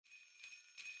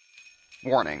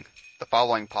Warning: the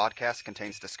following podcast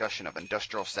contains discussion of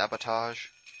industrial sabotage,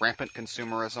 rampant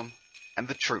consumerism, and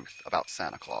the truth about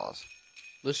Santa Claus.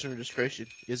 Listener discretion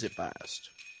is advised.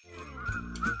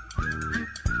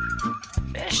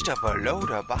 It's the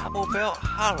Below Bible Belt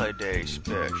Holiday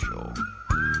Special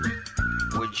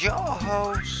with your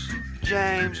hosts,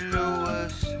 James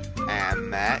Lewis and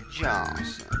Matt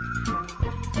Johnson.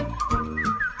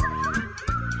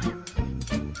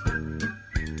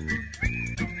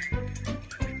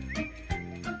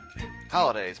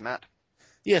 Holidays, Matt.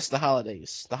 Yes, the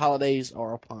holidays. The holidays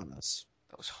are upon us.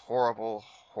 Those horrible,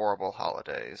 horrible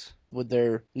holidays. With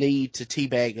their need to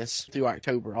teabag us through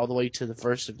October all the way to the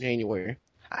 1st of January.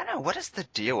 I know, what is the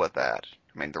deal with that?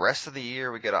 I mean, the rest of the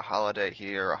year we get a holiday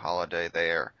here, a holiday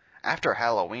there. After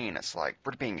Halloween, it's like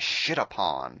we're being shit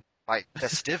upon by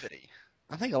festivity.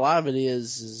 I think a lot of it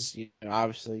is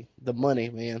obviously the money,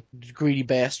 man. Greedy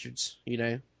bastards,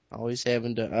 always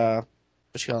having to,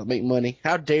 make money.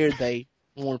 How dare they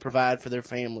want to provide for their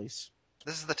families?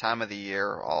 This is the time of the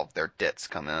year all of their debts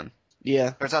come in.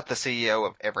 Yeah. Turns out the CEO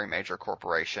of every major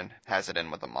corporation has it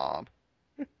in with the mob.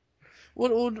 Well,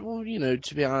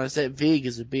 to be honest, that Vig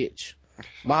is a bitch.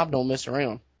 Mob don't mess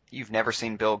around. You've never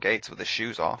seen Bill Gates with his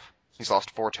shoes off. He's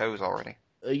lost 4 toes already.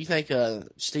 You think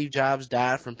Steve Jobs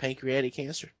died from pancreatic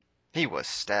cancer? He was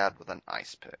stabbed with an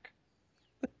ice pick.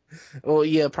 Well,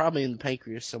 yeah, probably in the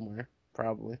pancreas somewhere.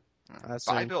 Probably.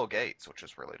 By Bill Gates, which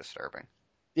is really disturbing.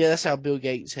 Yeah, that's how Bill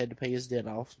Gates had to pay his debt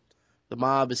off. The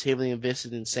mob is heavily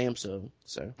invested in Samsung,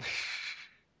 so.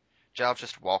 Jobs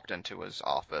just walked into his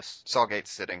office, saw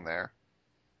Gates sitting there.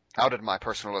 How did my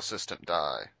personal assistant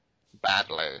die?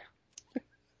 Badly.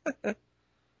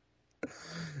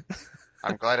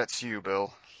 I'm glad it's you,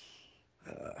 Bill.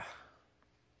 It's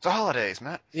the holidays,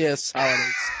 Matt. Yes,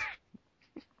 holidays.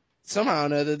 Somehow or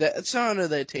another,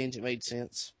 that tangent made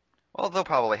sense. Well, they'll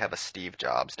probably have a Steve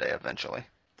Jobs Day eventually.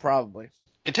 Probably.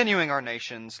 Continuing our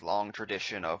nation's long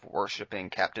tradition of worshipping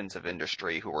captains of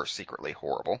industry who are secretly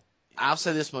horrible. I'll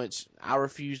say this much. I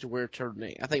refuse to wear a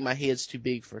turtleneck. I think my head's too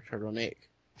big for a turtleneck.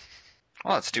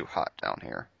 Well, it's too hot down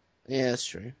here. Yeah, that's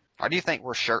true. Why do you think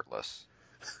we're shirtless?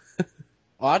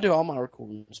 Well, I do all my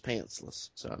recordings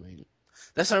pantsless, so I mean,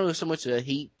 that's not really so much a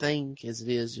heat thing as it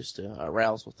is just a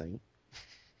arousal thing.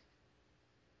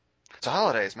 It's the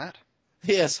holidays, Matt.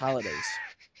 Yes, holidays.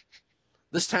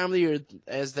 This time of the year,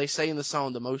 as they say in the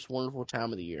song, the most wonderful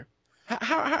time of the year.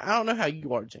 I don't know how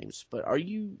you are, James, but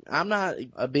I'm not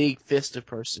a big festive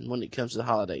person when it comes to the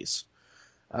holidays.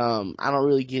 I don't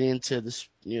really get into this,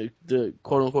 the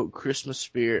quote unquote Christmas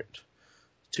spirit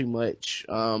too much.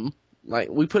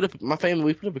 Like my family,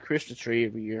 we put up a Christmas tree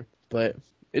every year, but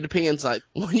it depends. Like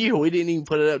one year we didn't even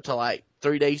put it up till like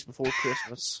 3 days before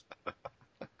Christmas.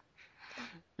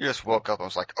 You just woke up and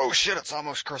was like, oh shit, it's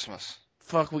almost Christmas.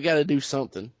 Fuck, we gotta do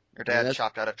something. Your dad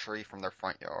chopped out a tree from their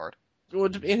front yard.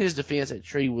 Well, in his defense, that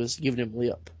tree was giving him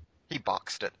lip. He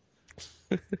boxed it.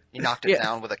 He knocked it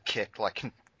down with a kick like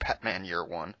in Batman Year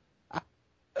One.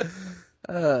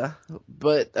 But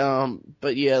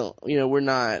yeah, we're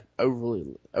not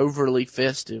overly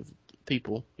festive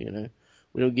people, We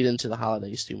don't get into the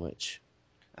holidays too much.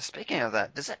 Speaking of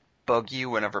that, does it bug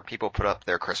you whenever people put up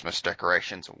their Christmas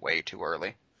decorations way too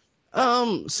early?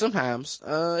 Sometimes.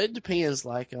 It depends.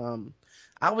 Like,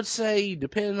 I would say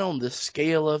depending on the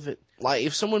scale of it, like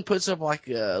if someone puts up like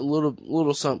a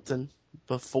little something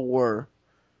before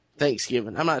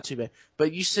Thanksgiving, I'm not too bad.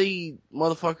 But you see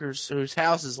motherfuckers whose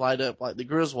houses light up like the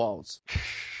Griswolds.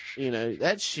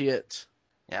 That shit.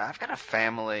 Yeah, I've got a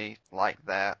family like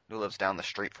that who lives down the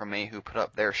street from me who put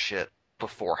up their shit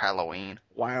before Halloween.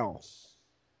 Wow.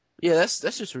 Yeah, that's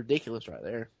just ridiculous right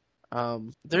there.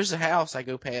 There's a house I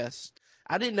go past.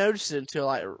 I didn't notice it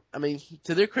until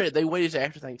to their credit, they waited till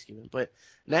after Thanksgiving. But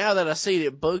now that I see it,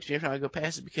 it bugs me every time I go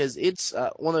past it because it's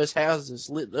one of those houses that's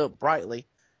lit up brightly.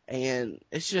 And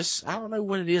it's just, I don't know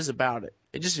what it is about it.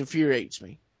 It just infuriates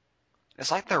me.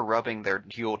 It's like they're rubbing their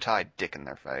Yuletide dick in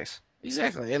their face.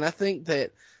 Exactly. And I think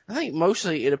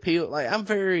mostly it appeals,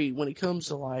 when it comes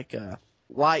to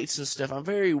lights and stuff, I'm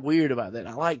very weird about that.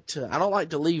 I don't like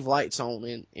to leave lights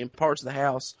on in parts of the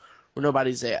house where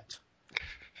nobody's at.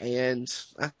 And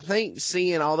I think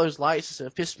seeing all those lights and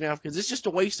stuff pisses me off because it's just a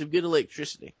waste of good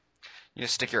electricity. You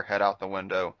stick your head out the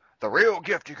window. The real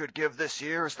gift you could give this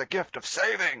year is the gift of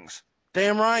savings.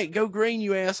 Damn right. Go green,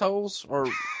 you assholes. Or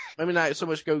maybe not so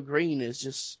much go green as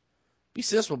just be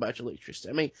sensible about your electricity.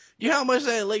 I mean, you know how much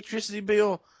that electricity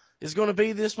bill is going to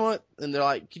be this month? And they're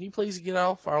like, can you please get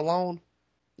off our lawn?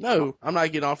 No, I'm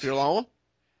not getting off your lawn.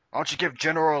 Why don't you give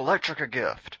General Electric a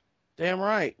gift? Damn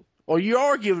right. Or you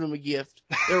are giving them a gift.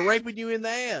 They're raping you in the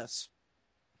ass.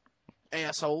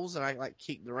 assholes, and I like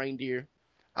kick the reindeer.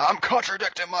 I'm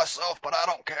contradicting myself, but I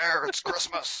don't care. It's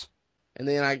Christmas. And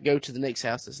then I go to the next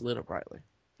house that's lit up brightly.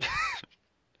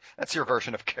 That's your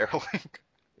version of caroling.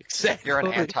 Exactly. You're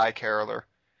an anti-caroler.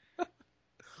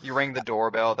 You ring the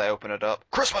doorbell, they open it up.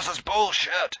 Christmas is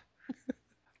bullshit.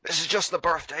 This is just the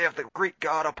birthday of the Greek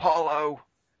god Apollo.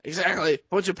 Exactly.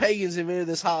 Bunch of pagans invented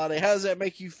this holiday. How does that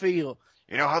make you feel?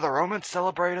 You know how the Romans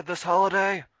celebrated this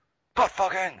holiday? Butt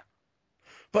fucking.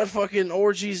 Butt fucking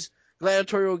orgies,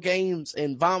 gladiatorial games,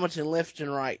 and vomiting left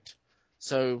and right.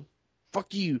 So,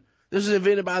 fuck you. This was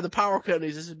invented by the power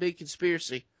companies. This is a big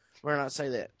conspiracy. Better not say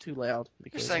that too loud.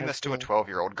 You're saying this to a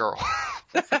 12-year-old girl.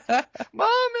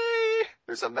 Mommy!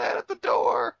 There's a man at the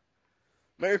door.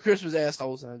 Merry Christmas,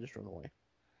 assholes, and I just run away.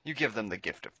 You give them the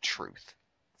gift of truth.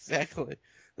 Exactly.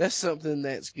 That's something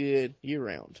that's good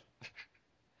year-round.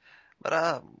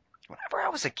 But, whenever I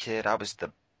was a kid, I was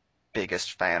the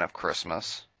biggest fan of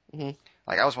Christmas. Mhm.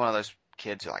 Like, I was one of those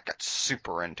kids who, like, got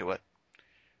super into it.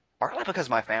 Partly because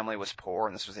my family was poor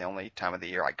and this was the only time of the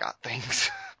year I got things.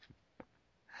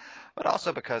 But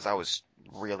also because I was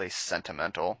really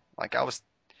sentimental. Like, I was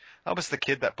the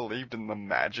kid that believed in the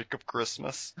magic of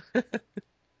Christmas.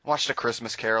 Watched A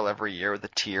Christmas Carol every year with a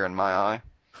tear in my eye.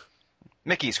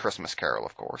 Mickey's Christmas Carol,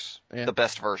 of course. Yeah. The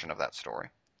best version of that story.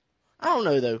 I don't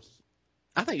know, though.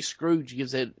 I think Scrooge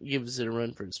gives it a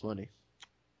run for its money.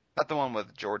 Not the one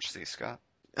with George C. Scott.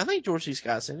 I think George C.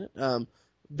 Scott's in it.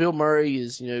 Bill Murray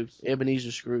is,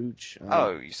 Ebenezer Scrooge.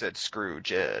 Oh, you said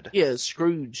Scrooge Ed. Yeah,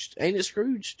 Scrooged. Ain't it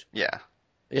Scrooged? Yeah.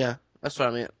 Yeah, that's what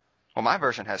I meant. Well, my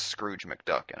version has Scrooge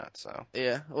McDuck in it, so.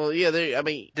 Yeah, well, yeah,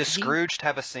 Does Scrooge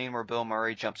have a scene where Bill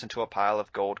Murray jumps into a pile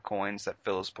of gold coins that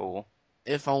fill his pool?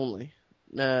 If only.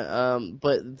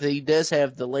 But he does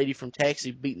have the lady from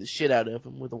Taxi beating the shit out of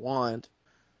him with a wand.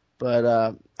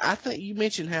 But I think you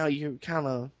mentioned how you're kind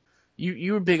of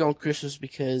you were big on Christmas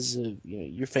because of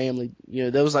your family.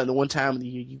 That was like the one time of the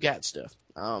year you got stuff.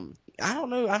 I don't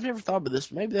know. I've never thought about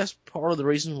this. Maybe that's part of the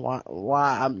reason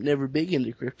why I'm never big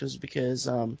into Christmas because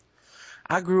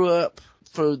I grew up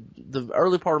for the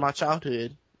early part of my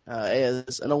childhood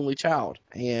as an only child,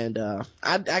 and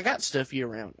I got stuff year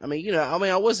round. I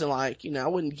wasn't like I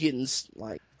wasn't getting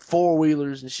like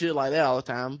 4-wheelers and shit like that all the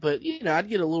time, but I'd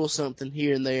get a little something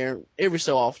here and there every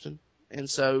so often, and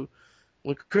so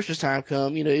when Christmas time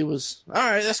come, it was all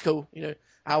right. That's cool.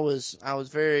 I was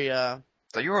very.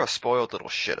 So you were a spoiled little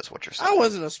shit, is what you're saying. I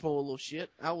wasn't a spoiled little shit.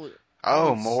 I was.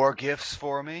 More gifts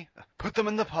for me? Put them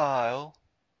in the pile.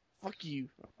 Fuck you.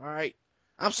 All right.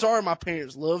 I'm sorry my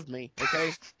parents loved me,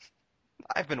 okay?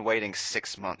 I've been waiting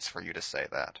 6 months for you to say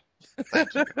that.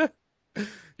 Thank you.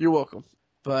 You're welcome.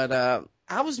 But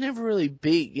I was never really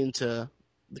big into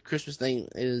the Christmas thing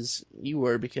as you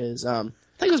were because I think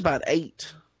it was about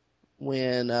 8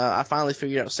 when I finally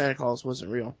figured out Santa Claus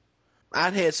wasn't real.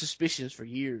 I'd had suspicions for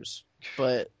years,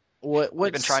 but what's...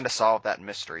 You've been trying to solve that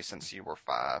mystery since you were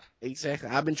 5. Exactly.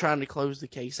 I've been trying to close the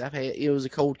case. It was a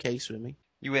cold case with me.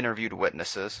 You interviewed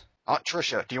witnesses. Aunt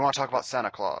Tricia, do you want to talk about Santa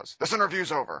Claus? This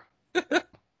interview's over.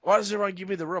 Why does everyone give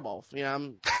me the rub off?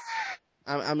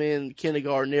 I'm in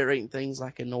kindergarten narrating things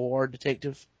like a noir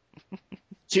detective.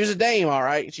 She was a dame, all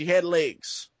right. She had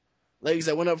legs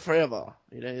that went up forever.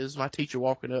 It was my teacher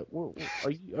walking up.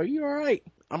 Are you all right?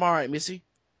 I'm all right, Missy.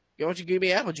 Why don't you give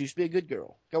me apple juice? Be a good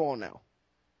girl. Go on now.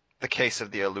 The case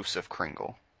of the elusive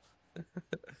Kringle.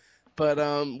 But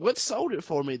what sold it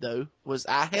for me though was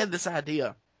I had this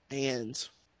idea and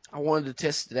I wanted to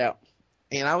test it out.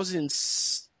 And I was in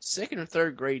 2nd or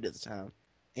 3rd grade at the time.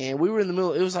 And we were in the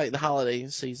middle, it was like the holiday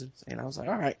season. And I was like,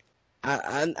 all right.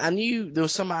 I knew there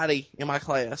was somebody in my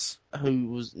class who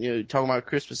was, talking about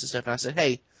Christmas and stuff. And I said,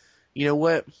 hey, you know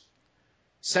what?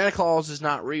 Santa Claus is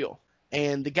not real.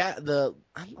 And I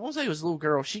want to say it was a little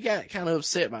girl. She got kind of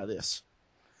upset by this.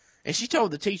 And she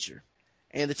told the teacher.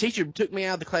 And the teacher took me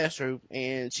out of the classroom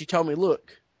and she told me,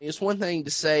 look, it's one thing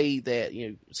to say that,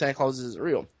 Santa Claus isn't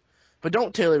real. But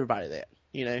don't tell everybody that,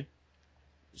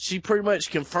 She pretty much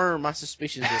confirmed my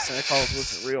suspicions that Santa Claus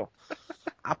wasn't real.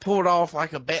 I pulled off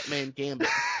like a Batman gambit.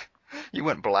 You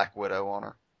went Black Widow on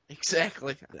her.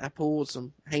 Exactly. I pulled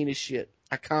some heinous shit.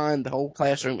 I conned the whole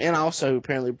classroom and I also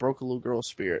apparently broke a little girl's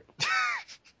spirit.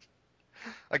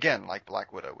 Again, like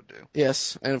Black Widow would do.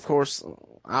 Yes, and of course,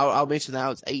 I'll mention that I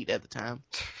was 8 at the time.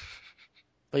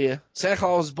 But yeah, Santa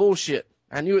Claus is bullshit.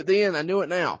 I knew it then, I knew it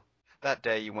now. That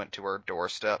day you went to her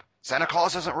doorstep. Santa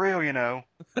Claus isn't real,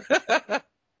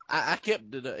 I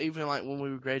kept it, even like when we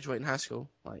were graduating high school.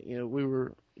 Like, we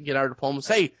were get our diplomas.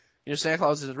 Hey, Santa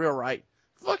Claus isn't real, right?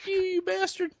 Fuck you, you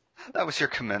bastard. That was your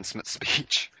commencement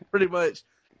speech. Pretty much.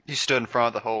 You stood in front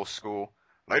of the whole school.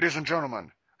 Ladies and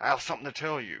gentlemen, I have something to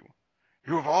tell you.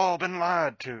 You've all been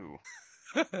lied to.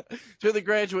 To the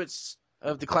graduates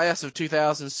of the class of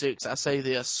 2006, I say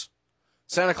this: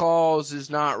 Santa Claus is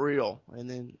not real. And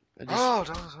then there was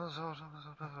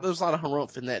a lot of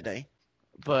harumph in that day.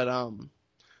 But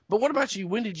what about you?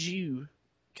 When did you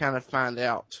kind of find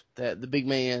out that the big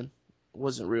man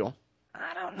wasn't real?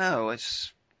 I don't know.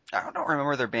 I don't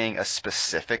remember there being a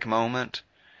specific moment.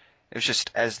 It was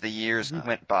just as the years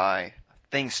went by,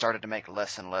 things started to make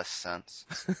less and less sense.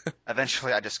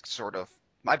 Eventually,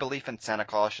 my belief in Santa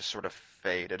Claus just sort of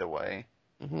faded away.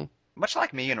 Mm-hmm. Much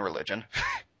like me in religion,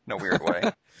 in a weird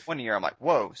way. One year I'm like,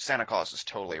 whoa, Santa Claus is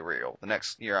totally real. The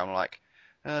next year I'm like,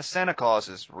 Santa Claus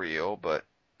is real, but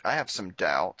I have some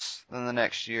doubts. Then the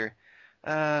next year,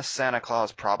 Santa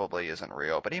Claus probably isn't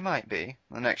real, but he might be.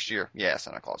 The next year, yeah,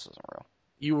 Santa Claus isn't real.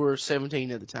 You were 17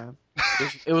 at the time.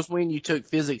 It was when you took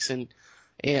physics in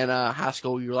high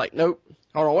school. You were like, nope,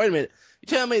 hold on, wait a minute. You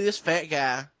tell me this fat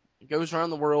guy goes around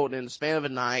the world in the span of a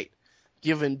night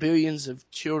giving billions of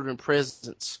children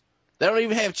presents. They don't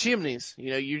even have chimneys. You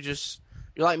know, you're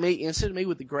like me. Instead of me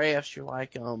with the graphs, you're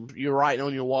like, you're writing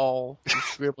on your wall, you're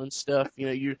scribbling stuff. You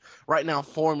know, you're writing down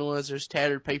formulas. There's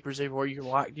tattered papers everywhere. You're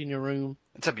locked in your room.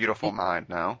 It's a beautiful mind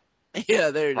now. Yeah,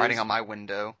 there it is. Writing on my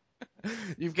window.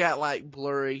 You've got like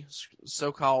blurry,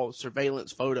 so-called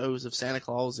surveillance photos of Santa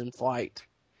Claus in flight.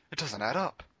 It doesn't add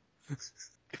up.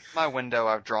 My window,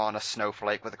 I've drawn a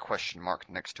snowflake with a question mark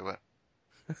next to it.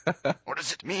 What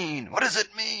does it mean? What does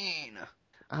it mean?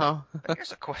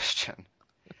 Here's a question.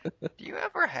 Do you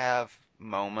ever have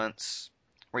moments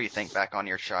where you think back on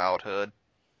your childhood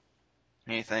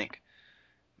and you think,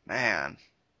 man,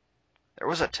 there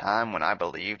was a time when I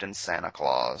believed in Santa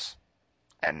Claus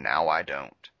and now I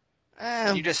don't?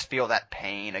 You just feel that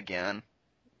pain again.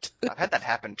 I've had that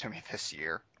happen to me this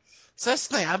year. So that's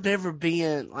the thing. I've never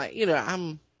been like,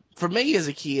 for me as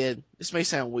a kid, this may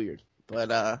sound weird, but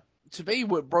to me,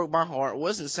 what broke my heart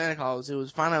wasn't Santa Claus. It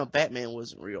was finding out Batman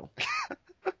wasn't real.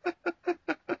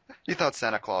 You thought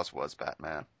Santa Claus was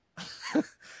Batman.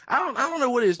 I don't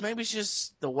know what it is. Maybe it's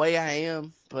just the way I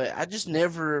am, but I just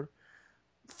never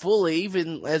fully,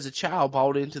 even as a child,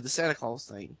 bought into the Santa Claus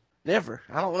thing. Never.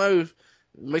 I don't know if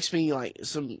it makes me like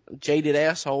some jaded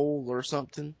asshole or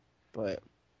something, but.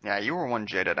 Yeah, you were one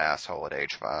jaded asshole at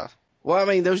age 5. Well, I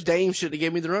mean, those dames should have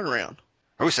given me the runaround.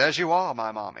 Who says you are,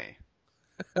 my mommy?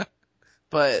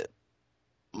 But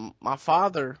my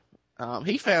father,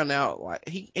 he found out, like,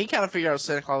 he kind of figured out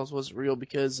Santa Claus wasn't real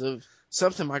because of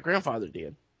something my grandfather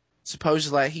did.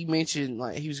 Supposedly, like, he mentioned,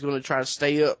 like, he was going to try to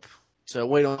stay up to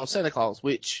wait on Santa Claus,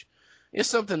 which is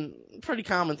something, pretty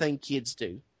common thing kids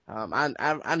do. I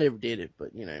never did it,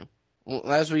 but,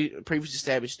 as we previously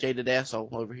established, jaded asshole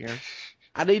over here.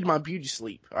 I need my beauty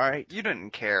sleep, alright? You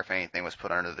didn't care if anything was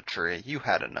put under the tree. You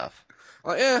had enough.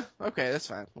 Well, yeah, okay, that's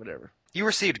fine, whatever. You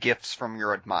received gifts from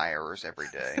your admirers every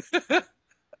day.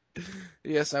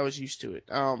 Yes, I was used to it.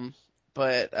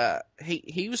 But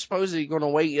he was supposedly going to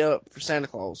wait up for Santa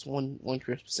Claus one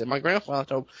Christmas, and my grandfather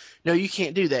told him, no, you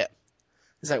can't do that.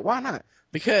 He's like, why not?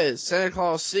 Because Santa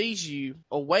Claus sees you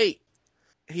awake,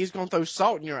 he's going to throw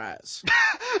salt in your eyes.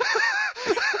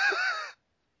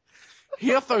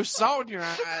 He'll throw salt in your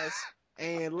eyes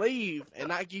and leave and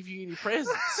not give you any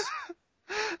presents.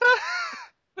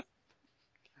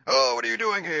 Oh, what are you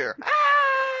doing here?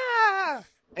 Ah!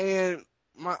 And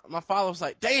my father was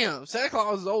like, damn, Santa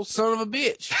Claus is an old son of a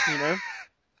bitch,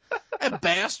 That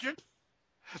bastard.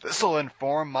 This'll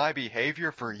inform my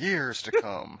behavior for years to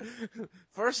come.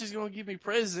 First he's going to give me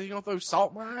presents, he's going to throw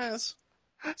salt in my eyes.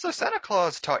 So Santa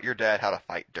Claus taught your dad how to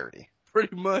fight dirty.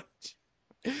 Pretty much.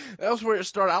 That was where it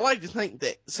started. I like to think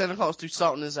that Santa Claus threw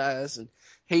salt in his eyes, and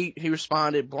he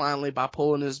responded blindly by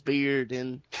pulling his beard,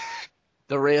 and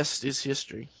the rest is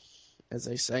history, as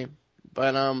they say.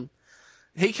 But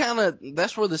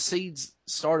that's where the seeds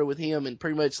started with him, and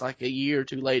pretty much like a year or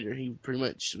two later, he pretty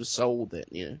much was sold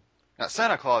that, Now,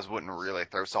 Santa Claus wouldn't really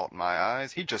throw salt in my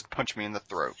eyes. He'd just punch me in the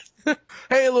throat.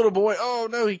 Hey, little boy. Oh,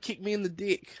 no, he kicked me in the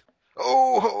dick.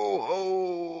 Oh,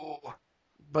 ho, ho.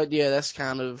 But, yeah, that's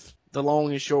kind of the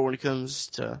long and short when it comes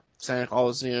to Santa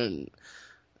Claus. And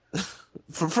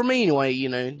for me,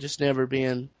 anyway, just never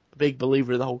been a big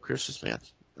believer of the whole Christmas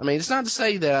myth. I mean, it's not to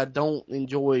say that I don't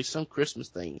enjoy some Christmas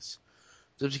things,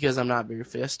 just because I'm not very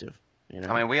festive.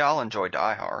 I mean, we all enjoy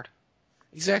Die Hard.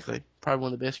 Exactly. Probably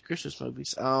one of the best Christmas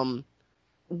movies.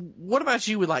 What about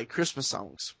you with, like, Christmas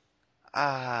songs?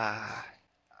 I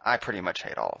pretty much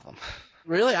hate all of them.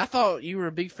 Really? I thought you were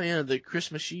a big fan of the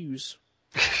Christmas shoes.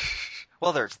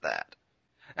 Well, there's that.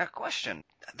 Now, question.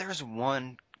 There's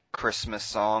one Christmas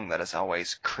song that has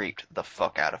always creeped the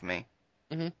fuck out of me.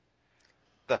 Mm-hmm.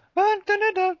 The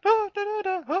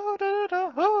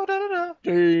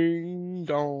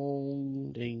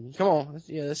Come on.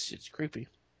 Yeah, that shit's creepy.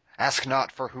 Ask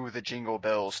not for who the jingle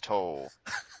bells toll.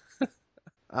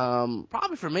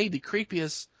 Probably for me, the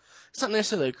creepiest, it's not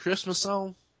necessarily a Christmas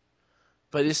song,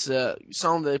 but it's a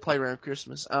song that they play around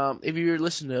Christmas. If you're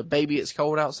listening to Baby It's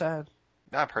Cold Outside,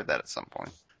 I've heard that at some point.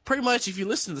 pretty much if you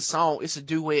listen to the song, it's a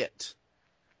duet.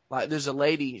 Like, there's a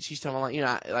lady, she's talking like, you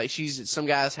know, like she's at some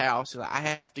guy's house, like, I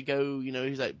have to go, you know,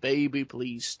 he's like, baby,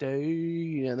 please stay,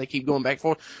 you know, and they keep going back and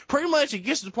forth. Pretty much it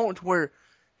gets to the point to where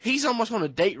he's almost going to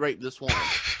date rape this woman.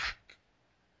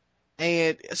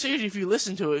 And seriously, if you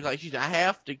listen to it, like, she's, I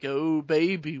have to go,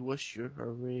 baby, what's your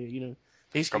hurry, you know.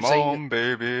 He's Come saying, on,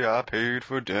 baby, I paid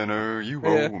for dinner, you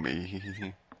Yeah. owe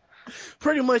me.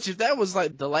 pretty much if that was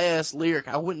like the last lyric,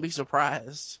 I wouldn't be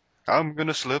surprised. I'm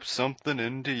gonna slip something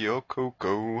into your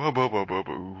cocoa.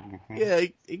 Boo. Yeah,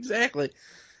 exactly.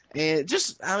 And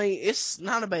just, I mean, it's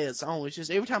not a bad song. It's just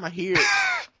every time I hear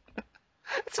it,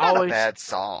 It's not always- a bad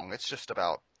song. It's just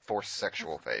about forced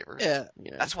sexual favors. yeah,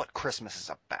 you know, That's what Christmas is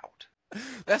about.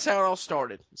 that's how it all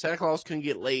started. Santa Claus couldn't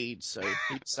get laid, so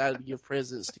he decided to give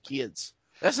presents to kids.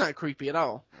 That's not creepy at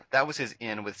all. That was his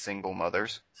in with single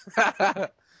mothers.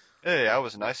 Hey, I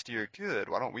was nice to your kid.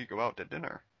 Why don't we go out to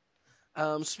dinner?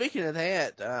 Speaking of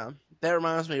that, that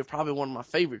reminds me of probably one of my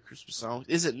favorite Christmas songs.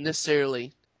 Isn't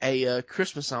necessarily a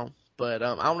Christmas song, but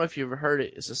I don't know if you ever heard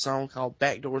it. It's a song called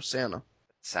Backdoor Santa.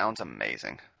 Sounds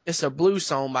amazing. It's a blues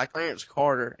song by Clarence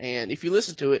Carter, and if you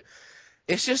listen to it,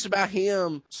 it's just about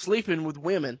him sleeping with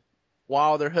women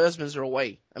while their husbands are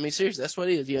away. I mean, seriously, that's what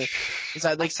it is. Yeah, it's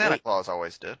like Like Santa Claus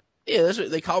always did. yeah, that's what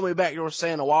they call me Backdoor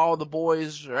Santa. While the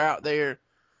boys are out there,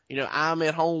 you know, I'm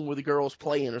at home with the girls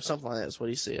playing or something like that. That's what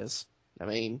he says. I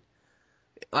mean,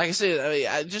 like I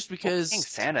said, just because Getting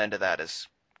Santa into that is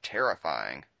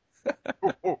terrifying.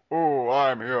 oh,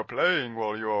 I'm here playing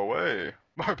while you're away.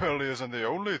 My belly isn't the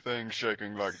only thing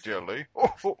shaking like jelly.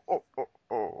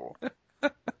 Oh.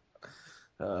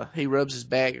 he rubs his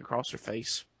bag across her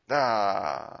face.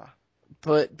 Ah.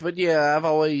 But yeah, I've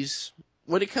always,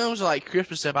 when it comes to like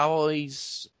Christmas stuff, I've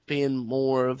always been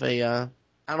more of a,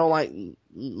 I don't like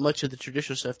much of the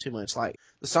traditional stuff too much. Like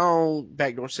the song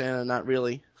Backdoor Santa, not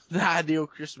really the ideal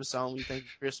Christmas song. You think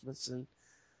of Christmas and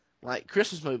like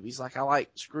Christmas movies. Like I like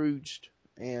Scrooged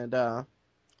and, I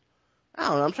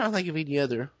don't know. I'm trying to think of any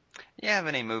other. You have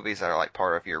any movies that are like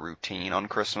part of your routine on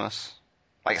Christmas?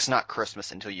 Like it's not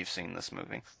Christmas until you've seen this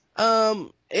movie. I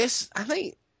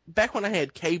think back when I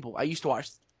had cable, I used to watch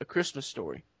A Christmas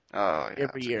Story. Oh, yeah. Every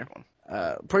that's a year. good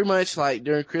one. Pretty much like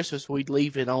during Christmas, we'd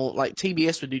leave it on, like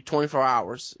TBS would do 24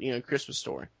 hours, you know, Christmas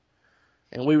Story.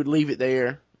 And we would leave it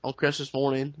there on Christmas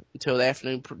morning until the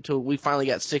afternoon, until we finally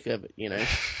got sick of it, you know.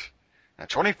 Now,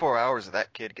 24 hours of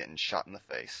that kid getting shot in the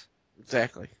face.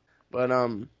 Exactly. But,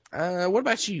 what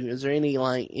about you? Is there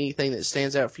anything that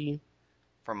stands out for you?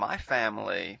 For my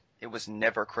family, it was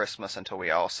never Christmas until we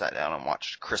all sat down and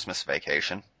watched Christmas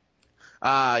Vacation,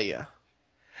 Yeah.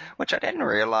 which I didn't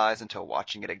realize until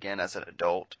watching it again as an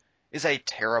adult is a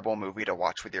terrible movie to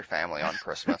watch with your family on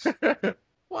Christmas.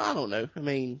 Well, I don't know. I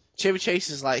mean, Chevy Chase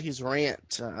is like his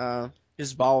rant,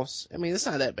 his boss. I mean, it's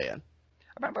not that bad.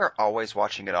 I remember always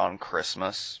watching it on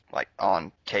Christmas, like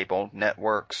on cable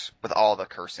networks, with all the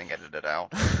cursing edited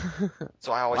out.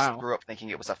 So I always Wow. grew up thinking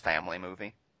it was a family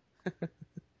movie.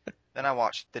 Then I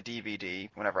watched the DVD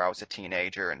whenever I was a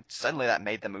teenager, and suddenly that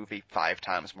made the movie 5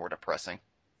 times more depressing.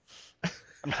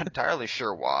 I'm not entirely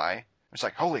sure why. It's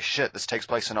like, holy shit, this takes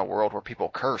place in a world where people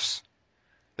curse.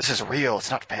 This is real,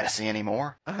 it's not fantasy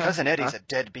anymore. Cousin Eddie's a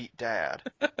deadbeat dad.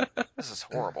 This is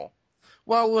horrible.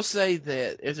 Well, I will say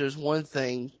that if there's one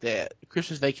thing that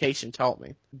Christmas Vacation taught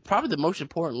me, probably the most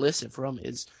important lesson from it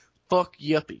is fuck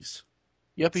yuppies.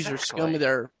 Yuppies are scum Exactly. of the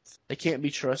earth. They can't be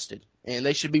trusted. And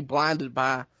they should be blinded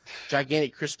by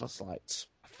gigantic Christmas lights.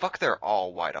 Fuck their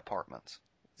all-white apartments.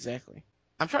 Exactly.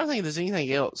 I'm trying to think if there's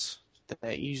anything else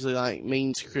that usually like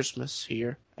means Christmas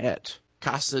here at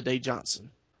Casa de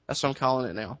Johnson. That's what I'm calling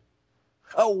it now.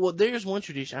 Oh, well, there's one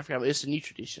tradition. I forgot, but it's a new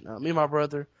tradition. Me and my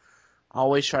brother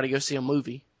always try to go see a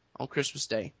movie on Christmas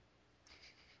Day.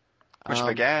 Which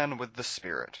began with The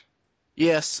Spirit.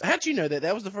 Yes. How'd you know that?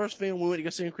 That was the first film we went to go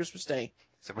see on Christmas Day.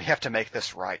 So we have to make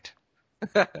this right.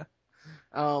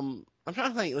 I'm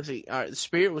trying to think. Let's see. All right, The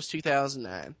Spirit was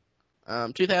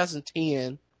 2009.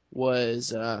 2010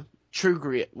 was True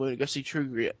Grit. We went to go see True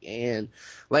Grit. And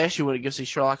last year we went to go see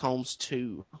Sherlock Holmes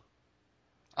 2.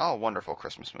 Oh, wonderful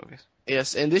Christmas movies.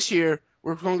 Yes, and this year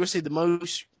we're going to go see the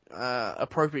most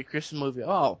appropriate Christmas movie of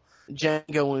all,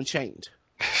 Django Unchained.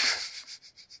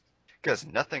 Because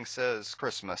nothing says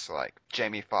Christmas like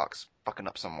Jamie Foxx fucking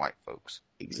up some white folks.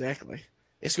 Exactly.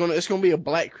 It's gonna be a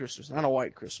black Christmas, not a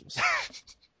white Christmas.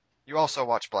 You also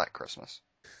watch Black Christmas.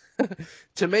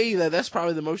 To me, that's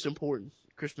probably the most important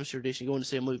Christmas tradition, going to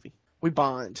see a movie. We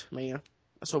bond, man.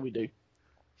 That's what we do.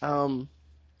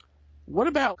 What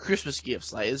about Christmas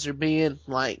gifts? Like, has there been,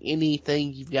 like,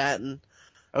 anything you've gotten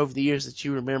over the years that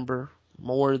you remember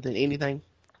more than anything?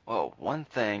 Well, one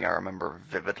thing I remember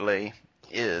vividly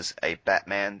is a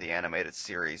Batman the Animated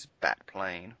Series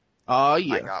Batplane. Oh,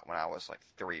 yeah. I got when I was like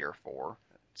 3 or 4.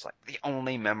 It's like the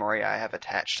only memory I have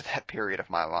attached to that period of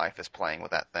my life is playing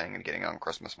with that thing and getting on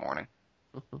Christmas morning.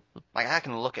 Like, I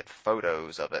can look at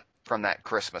photos of it from that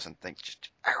Christmas and think,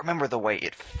 I remember the way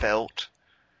it felt.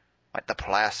 Like the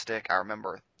plastic, I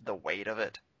remember the weight of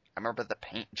it. I remember the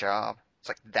paint job. It's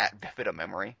like that vivid a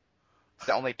memory. It's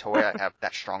the only toy I have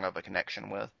that strong of a connection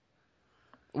with.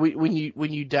 When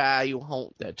you die, you'll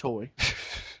haunt that toy.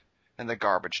 And the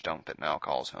garbage dump it now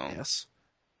calls home. Yes.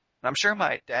 And I'm sure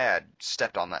my dad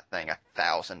stepped on that thing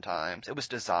 1,000 times. It was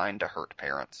designed to hurt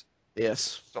parents.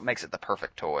 Yes. So it makes it the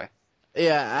perfect toy.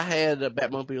 Yeah, I had a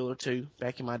Batmobile or two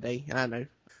back in my day. I know.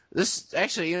 This is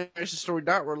actually an interesting story,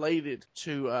 not related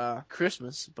to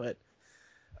Christmas, but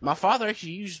my father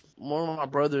actually used one of my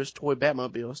brother's toy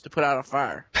Batmobiles to put out a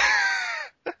fire.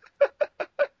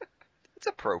 It's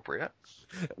appropriate.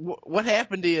 What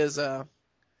happened is he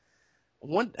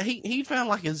found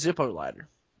like a Zippo lighter,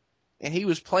 and he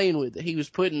was playing with it. He was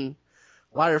putting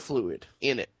lighter fluid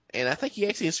in it, and I think he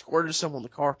actually squirted some on the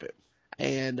carpet,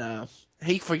 and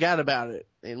he forgot about it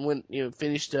and went,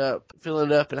 finished up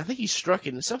filling it up, and I think he struck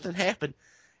it, and something happened,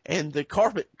 and the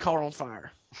carpet caught on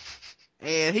fire.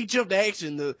 And he jumped to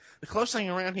action. The closest thing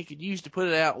around he could use to put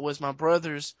it out was my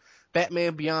brother's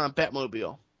Batman Beyond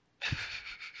Batmobile.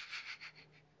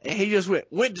 And he just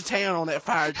went to town on that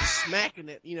fire, just smacking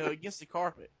it, against the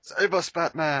carpet. Save us,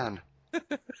 Batman!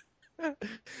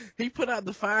 He put out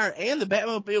the fire, and the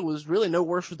Batmobile was really no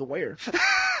worse for the wear.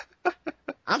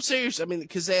 I'm serious. I mean,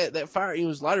 because that fire, it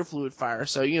was lighter fluid fire,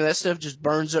 so that stuff just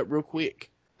burns up real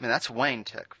quick. I mean, that's Wayne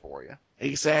Tech for you.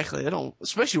 Exactly.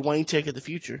 Especially Wayne Tech of the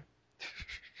future.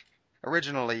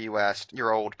 Originally, you asked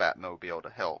your old Batmobile to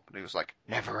help, and he was like,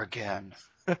 "Never again,"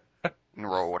 and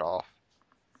rolled off.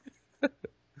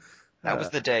 That was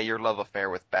the day your love affair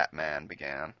with Batman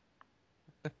began.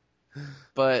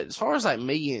 But as far as like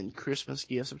me and Christmas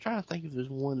gifts, I'm trying to think if there's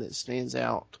one that stands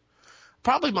out.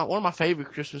 Probably one of my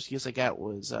favorite Christmas gifts I got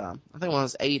was, I think when I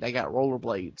was 8, I got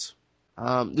rollerblades.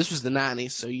 This was the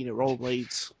 90s, so,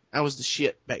 rollerblades, that was the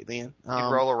shit back then.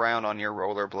 You'd roll around on your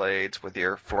rollerblades with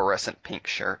your fluorescent pink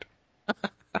shirt.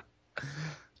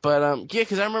 But, yeah,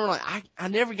 because I remember, I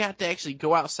never got to actually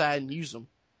go outside and use them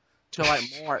till,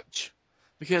 March.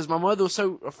 Because my mother was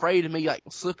so afraid of me,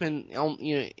 slipping on,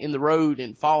 in the road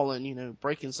and falling,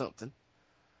 breaking something,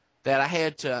 that I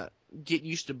had to get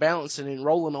used to balancing and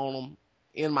rolling on them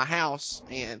in my house.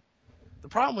 And the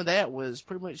problem with that was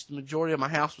pretty much the majority of my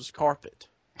house was carpet.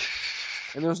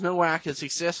 And there was no way I could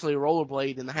successfully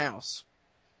rollerblade in the house.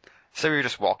 So you're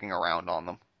just walking around on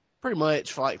them? Pretty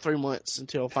much for 3 months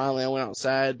until finally I went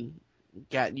outside and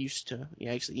got used to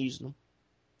actually using them.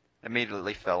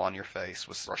 Immediately fell on your face,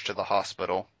 was rushed to the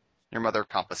hospital. Your mother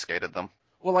confiscated them.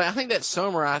 Well, I think that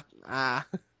summer I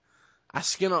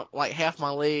skinned up half my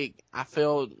leg. I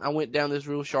went down this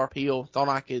real sharp hill, thought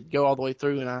I could go all the way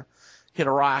through, and I hit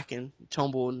a rock and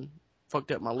tumbled and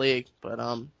fucked up my leg. But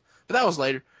that was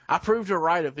later. I proved her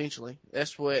right eventually.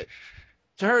 That's what,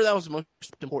 to her, that was the most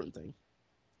important thing.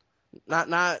 Not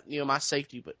my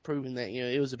safety, but proving that,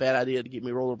 it was a bad idea to get me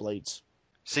rollerblades.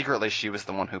 Secretly, she was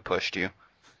the one who pushed you.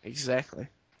 Exactly.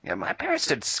 Yeah, my parents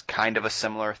did kind of a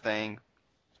similar thing.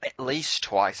 At least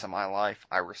twice in my life,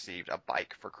 I received a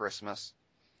bike for Christmas.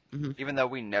 Mm-hmm. Even though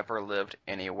we never lived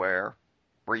anywhere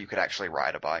where you could actually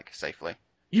ride a bike safely.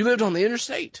 You lived on the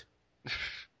interstate.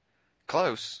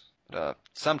 Close.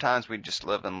 Sometimes we'd just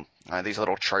live in these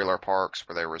little trailer parks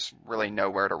where there was really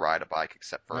nowhere to ride a bike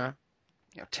except for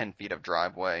 10 feet of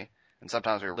driveway. And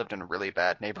sometimes we lived in really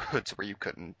bad neighborhoods where you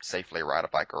couldn't safely ride a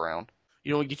bike around.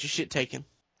 You don't want to get your shit taken.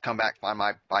 Come back, find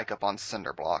my bike up on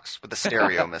cinder blocks with the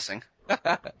stereo missing.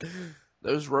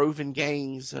 Those roving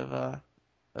gangs of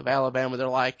Alabama, they're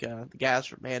like the guys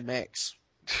from Mad Max.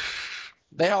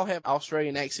 They all have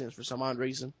Australian accents for some odd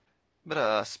reason.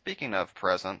 But speaking of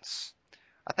presents,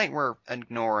 I think we're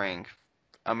ignoring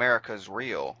America's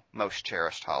real most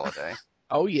cherished holiday.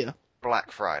 Oh, yeah.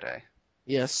 Black Friday.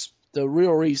 Yes, the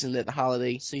real reason that the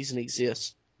holiday season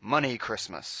exists. Money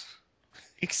Christmas.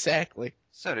 Exactly.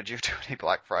 So, did you do any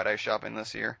Black Friday shopping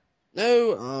this year?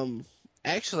 No,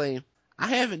 actually, I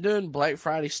haven't done Black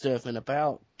Friday stuff in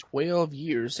about 12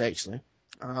 years, actually.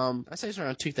 I'd say it's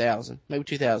around 2000, maybe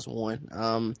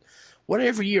 2001.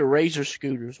 Whatever year Razor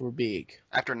scooters were big.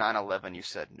 After 9/11, you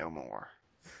said no more.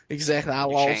 Exactly.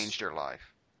 You changed your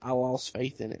life. I lost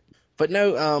faith in it. But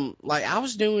no, like I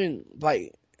was doing,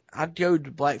 like I'd go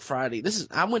to Black Friday.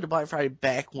 I went to Black Friday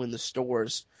back when the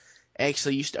stores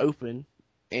actually used to open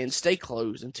and stay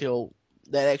closed until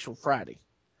that actual Friday.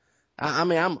 I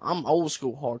mean, I'm old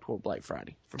school hardcore Black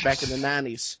Friday for back in the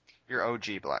 90s. You're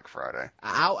OG Black Friday.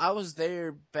 I was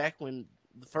there back when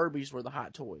the Furbies were the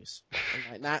hot toys.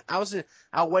 And like,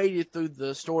 I waited through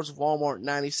the stores of Walmart in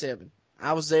 97.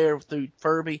 I was there through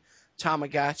Furby,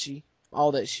 Tamagotchi,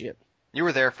 all that shit. You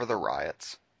were there for the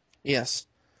riots. Yes.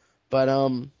 But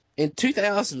in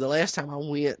 2000, the last time I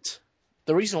went,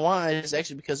 the reason why is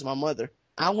actually because of my mother.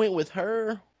 I went with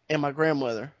her and my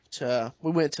grandmother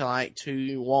we went to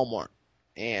Walmart,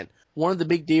 and one of the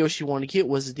big deals she wanted to get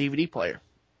was a DVD player.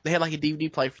 They had like a DVD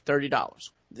player for $30.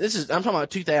 I'm talking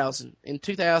about 2000. In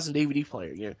 2000, DVD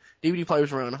player, DVD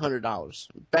players were around $100.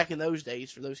 Back in those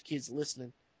days, for those kids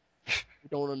listening, who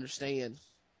don't understand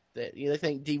that, they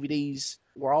think DVDs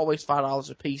were always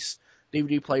 $5 a piece.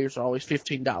 DVD players are always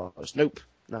 $15. Nope.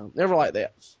 No, never like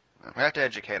that. We have to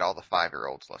educate all the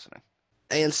 5-year-olds listening.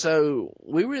 And so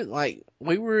we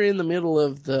were in the middle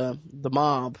of the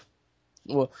mob.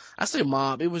 Well, I say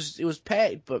mob. It was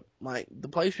packed, but like the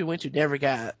place we went to never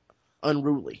got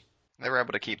unruly. They were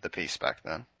able to keep the peace back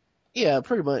then. Yeah,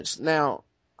 pretty much. Now,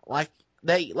 like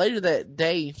later that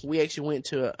day, we actually went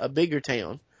to a bigger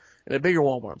town and a bigger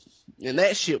Walmart, and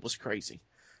that shit was crazy.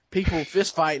 People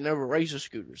fist fighting over Razor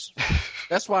scooters.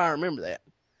 That's why I remember that.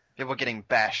 People getting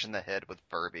bashed in the head with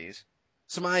Furbies.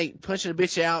 Somebody punching a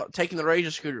bitch out, taking the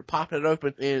Razor scooter, popping it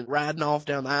open, and riding off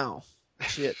down the aisle.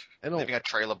 Shit. Leaving a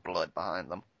trail of blood behind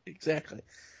them. Exactly.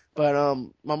 But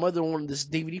my mother wanted this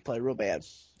DVD player real bad.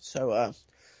 So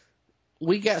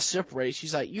we got separated.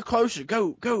 She's like, "You closer.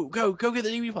 Go get the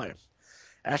DVD player."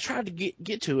 And I tried to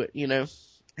get to it,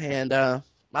 and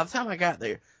by the time I got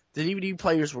there, the DVD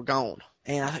players were gone.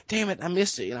 And I was like, damn it, I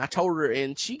missed it. And I told her,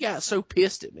 and she got so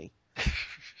pissed at me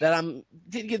that I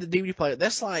didn't get the DVD player.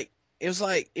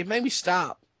 It made me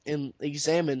stop and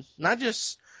examine not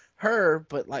just her,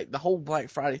 but like the whole Black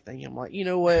Friday thing. I'm like, you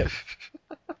know what?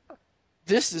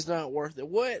 This is not worth it.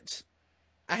 What?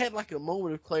 I had like a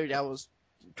moment of clarity. I was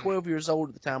 12 years old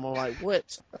at the time. I'm like,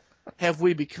 what have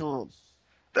we become?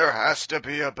 There has to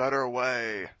be a better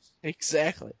way.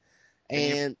 Exactly.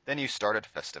 And then you started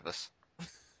Festivus.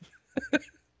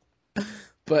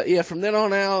 But yeah, from then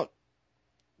on out,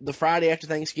 the Friday after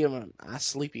Thanksgiving, I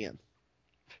sleep in.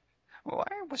 Why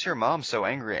was your mom so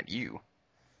angry at you?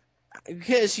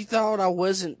 Because she thought I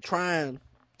wasn't trying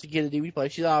to get a DVD player.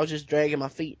 She thought I was just dragging my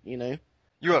feet,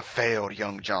 You have failed,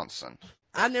 young Johnson.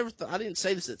 I didn't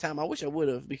say this at the time. I wish I would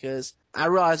have, because I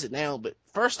realize it now. But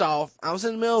first off, I was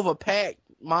in the middle of a packed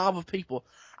mob of people.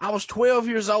 I was 12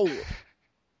 years old.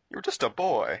 You were just a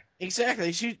boy.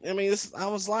 Exactly. I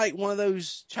was like one of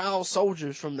those child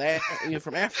soldiers from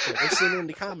from Africa. They sent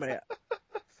into combat.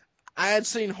 I had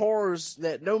seen horrors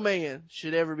that no man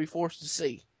should ever be forced to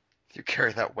see. You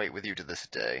carry that weight with you to this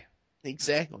day.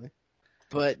 Exactly.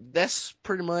 But that's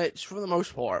pretty much, for the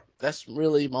most part, that's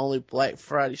really my only Black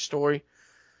Friday story.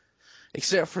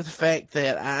 Except for the fact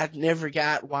that I never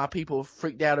got why people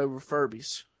freaked out over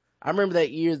Furbies. I remember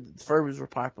that year that the Furbies were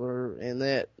popular, and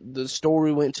that the store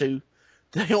we went to,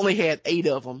 they only had 8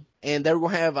 of them, and they were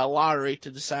going to have a lottery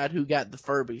to decide who got the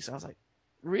Furbies. I was like,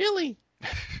 really?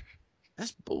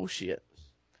 That's bullshit.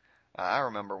 I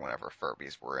remember whenever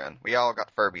Furbies were in. We all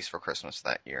got Furbies for Christmas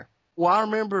that year. Well, I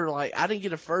remember, I didn't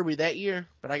get a Furby that year,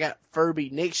 but I got Furby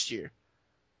next year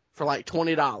for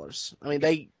 $20. I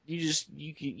mean,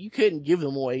 you couldn't give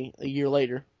them away a year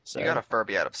later. So. You got a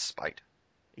Furby out of spite.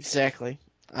 Exactly.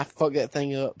 I fucked that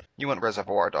thing up. You went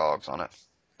Reservoir Dogs on it.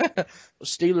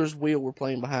 Steelers wheel were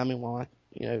playing behind me while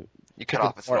You cut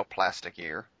off its little plastic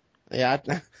ear. Yeah,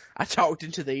 I talked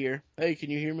into the ear. Hey, can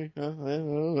you hear me?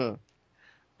 I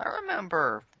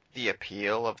remember the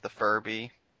appeal of the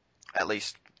Furby, at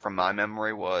least from my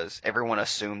memory, was everyone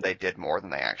assumed they did more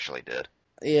than they actually did.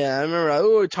 Yeah, I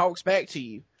remember, it talks back to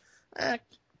you.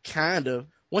 Kind of.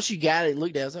 Once you got it and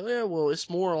looked at it, I was like, well, it's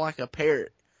more like a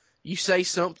parrot. You say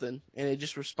something, and it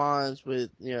just responds with,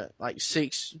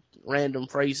 6 random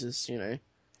phrases,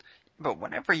 But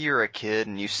whenever you're a kid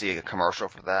and you see a commercial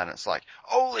for that, and it's like,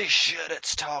 holy shit,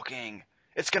 it's talking.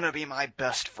 It's gonna be my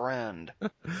best friend.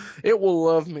 It will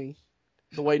love me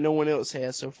the way no one else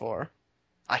has so far.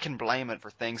 I can blame it for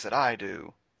things that I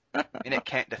do. And it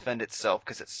can't defend itself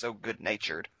because it's so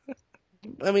good-natured.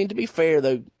 I mean, to be fair,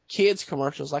 though, kids'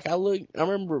 commercials, I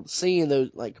remember seeing those,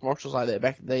 commercials like that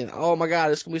back in the day, and oh my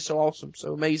god, it's gonna be so awesome,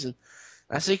 so amazing.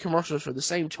 And I see commercials for the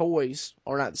same toys,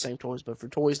 or not the same toys, but for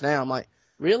toys now, I'm like,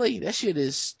 really? That shit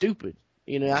is stupid.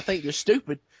 I think they're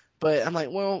stupid, But I'm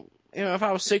like, well, if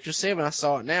I was 6 or 7, I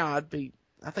saw it now, I think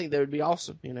that would be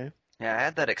awesome, Yeah, I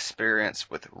had that experience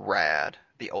with Rad,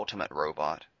 the ultimate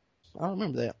robot. I don't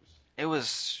remember that. It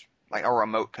was like a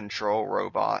remote control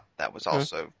robot that was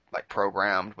also like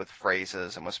programmed with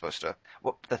phrases and was supposed to.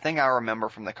 Well, the thing I remember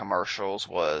from the commercials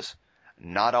was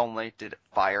not only did it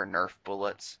fire Nerf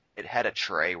bullets, it had a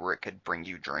tray where it could bring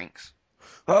you drinks.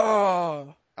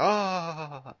 Oh,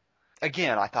 Ah!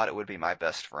 Again, I thought it would be my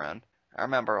best friend. I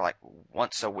remember like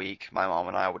once a week, my mom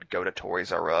and I would go to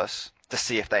Toys R Us to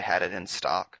see if they had it in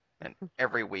stock. And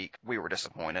every week we were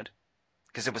disappointed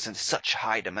because it was in such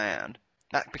high demand.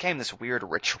 That became this weird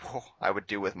ritual I would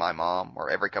do with my mom, where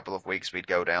every couple of weeks we'd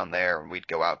go down there and we'd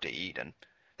go out to eat, and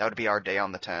that would be our day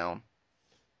on the town.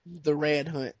 the Rad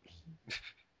Hunt.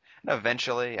 And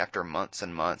eventually, after months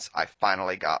and months, I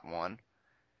finally got one,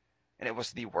 and it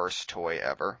was the worst toy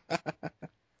ever.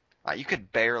 You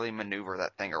could barely maneuver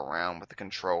that thing around with the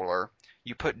controller.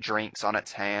 You put drinks on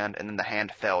its hand, and then the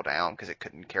hand fell down because it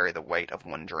couldn't carry the weight of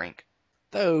one drink.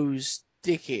 Those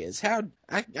dickheads.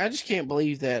 I just can't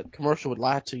believe that commercial would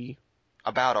lie to you.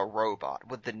 About a robot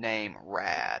with the name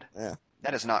Rad. Yeah.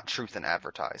 That is not truth in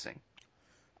advertising.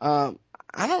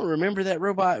 I don't remember that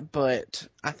robot, but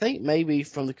I think maybe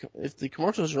if the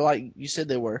commercials are like you said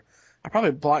they were, I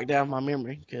probably blocked out my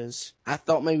memory because I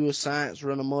thought maybe it was science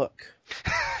run amok.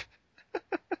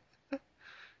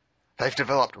 They've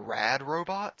developed Rad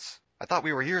robots? I thought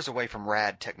we were years away from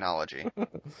Rad technology.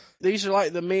 These are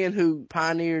like the men who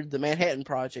pioneered the Manhattan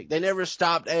Project. They never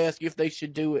stopped to ask if they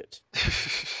should do it.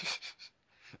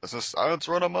 This is science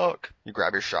run amok. You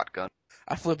grab your shotgun.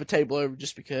 I flip a table over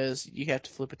just because you have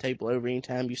to flip a table over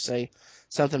anytime you say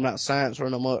something about science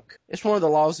run amok. It's one of the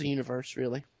laws of the universe,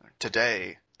 really.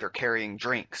 Today, they're carrying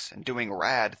drinks and doing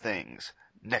rad things.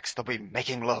 Next, they'll be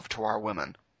making love to our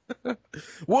women.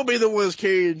 We'll be the ones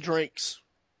carrying drinks.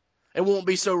 It won't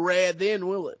be so rad then,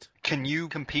 will it? Can you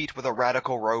compete with a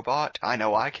radical robot? I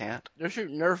know I can't. They're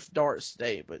shooting Nerf darts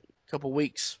today, but in a couple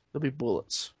weeks, there'll be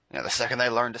bullets. Yeah, the second they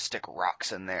learn to stick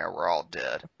rocks in there, we're all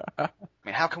dead. I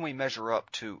mean, how can we measure up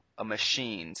to a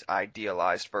machine's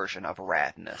idealized version of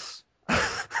radness?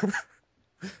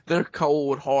 Their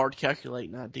cold, hard,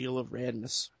 calculating ideal of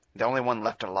radness. The only one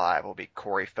left alive will be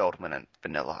Corey Feldman and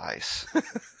Vanilla Ice.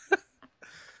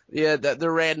 Yeah,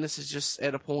 their radness is just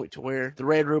at a point to where the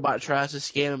rad robot tries to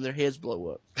scan them, their heads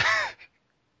blow up.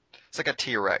 It's like a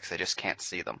T-Rex, they just can't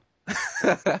see them.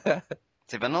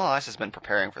 See, Vanilla Ice has been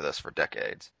preparing for this for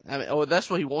decades. I mean, that's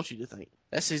what he wants you to think.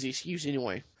 That's his excuse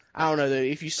anyway. I don't know, though.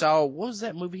 If you saw, what was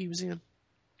that movie he was in?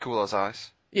 Cool as Ice.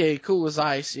 Yeah, Cool as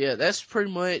Ice. Yeah, that's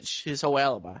pretty much his whole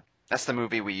alibi. That's the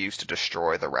movie we used to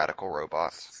destroy the radical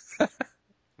robots.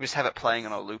 We just have it playing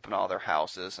on a loop in all their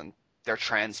houses, and they're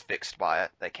transfixed by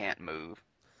it. They can't move.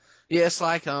 Yeah, it's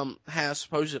like how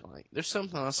supposedly there's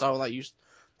something I saw like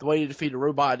the way to defeat a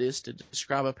robot is to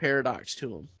describe a paradox to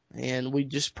them, and we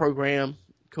just program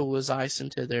Cool as Ice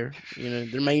into their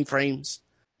their mainframes.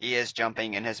 He is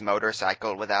jumping in his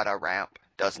motorcycle without a ramp.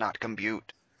 Does not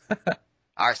compute.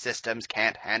 Our systems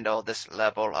can't handle this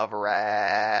level of But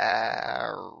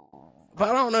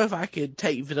I don't know if I could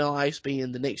take Vanilla Ice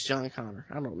being the next John Connor.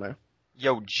 I don't know.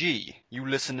 Yo, G, you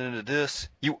listening to this?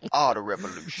 You are the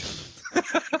revolution.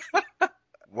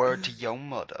 Word to your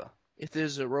mother. If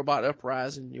there's a robot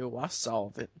uprising, I'll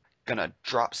solve it. Gonna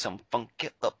drop some funky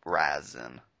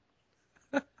uprising.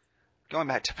 Going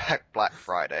back to Black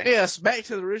Friday. Yes, back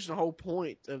to the original whole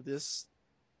point of this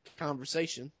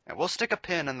conversation. And we'll stick a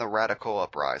pin in the radical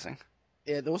uprising.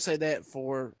 Yeah, they'll say that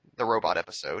for the robot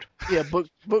episode. Yeah, book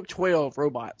 12,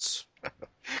 robots.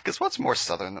 Because what's more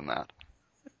southern than that?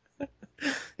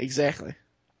 Exactly.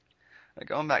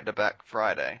 Going back to Black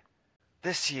Friday,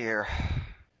 this year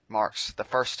marks the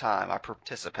first time I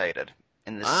participated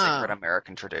in this secret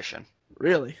American tradition.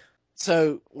 Really?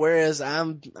 So, whereas I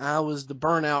was the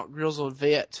burnout grizzled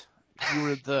vet, you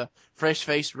were the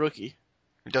fresh-faced rookie.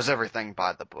 Who does everything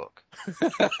by the book.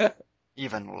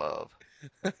 Even love.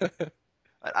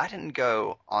 But I didn't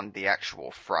go on the actual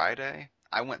Friday.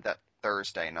 I went that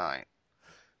Thursday night.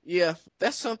 Yeah,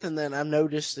 that's something that I've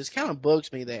noticed. It kind of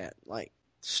bugs me that, like,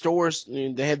 stores,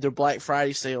 they have their Black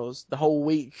Friday sales the whole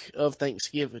week of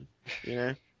Thanksgiving,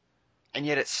 And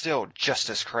yet it's still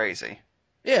just as crazy.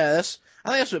 Yeah, I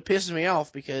think that's what pisses me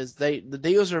off because the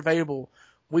deals are available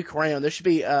week round. There should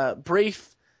be a brief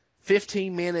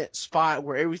 15-minute spot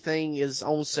where everything is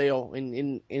on sale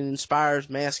and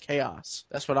inspires mass chaos.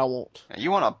 That's what I want.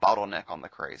 You want a bottleneck on the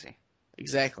crazy.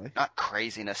 Exactly. Not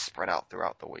craziness spread out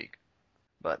throughout the week.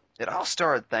 But it all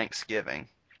started Thanksgiving,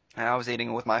 and I was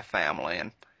eating with my family,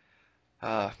 and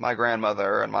my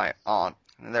grandmother and my aunt,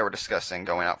 and they were discussing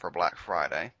going out for Black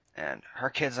Friday. and her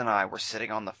kids and I were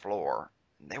sitting on the floor.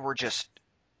 They were just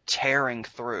tearing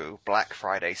through Black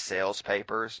Friday sales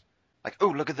papers. Like, oh,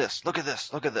 look at this, look at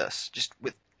this, look at this, just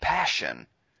with passion.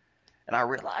 And I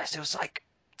realized it was like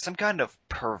some kind of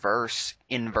perverse,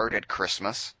 inverted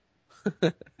Christmas.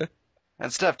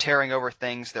 Instead of tearing over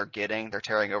things they're getting, they're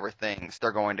tearing over things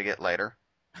they're going to get later.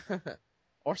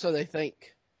 Or so they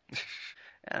think.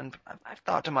 And I've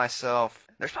thought to myself,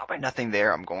 there's probably nothing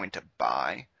there I'm going to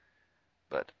buy.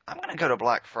 But I'm going to go to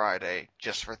Black Friday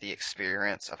just for the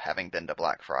experience of having been to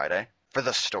Black Friday. For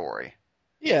the story.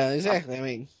 Yeah, exactly. I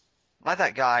mean, Like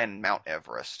that guy in Mount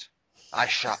Everest. I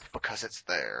shop because it's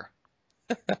there.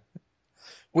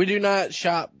 we do not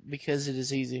shop because it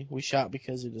is easy. We shop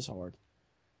because it is hard.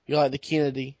 You're like the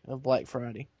Kennedy of Black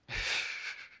Friday.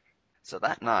 So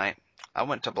that night, I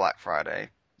went to Black Friday.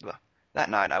 That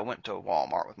night, I went to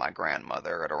Walmart with my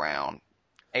grandmother at around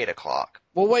 8 o'clock.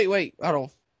 Well, wait, hold on.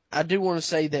 I do want to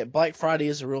say that Black Friday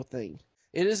is a real thing.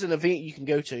 It is an event you can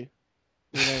go to. You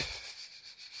know,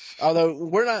 although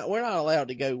we're not allowed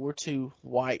to go. We're too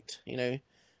white. You know,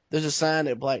 there's a sign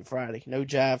at Black Friday: no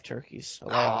jive turkeys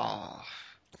allowed.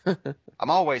 Oh, I'm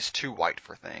always too white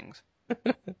for things.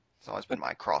 It's always been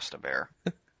my cross to bear.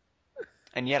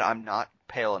 And yet I'm not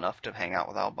pale enough to hang out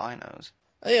with albinos.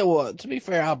 Yeah, well, to be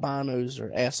fair, albinos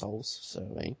are assholes. So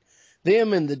I mean,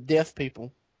 them and the deaf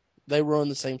people, they run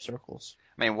the same circles.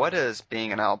 I mean, what is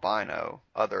being an albino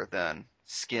other than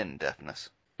skin deafness?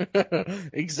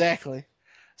 Exactly.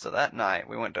 So that night,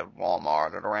 we went to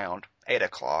Walmart at around 8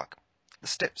 o'clock.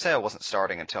 The sale wasn't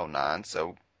starting until 9,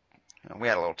 so we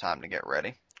had a little time to get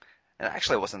ready. And it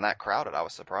actually wasn't that crowded. I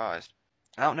was surprised.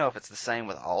 I don't know if it's the same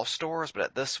with all stores, but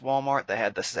at this Walmart, they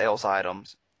had the sales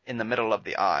items in the middle of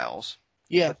the aisles.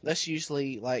 Yeah, that's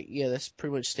usually that's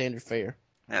pretty much standard fare.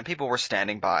 And people were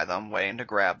standing by them, waiting to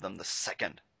grab them the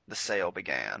second the sale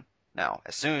began. Now,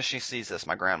 as soon as she sees this,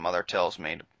 my grandmother tells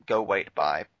me to go wait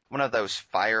by one of those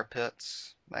fire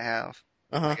pits they have.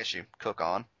 I guess you cook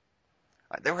on.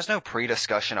 There was no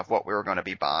pre-discussion of what we were going to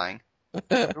be buying.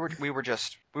 we were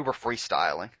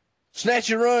freestyling. Snatch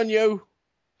and run, yo!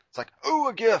 It's like, ooh,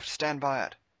 a gift, stand by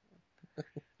it.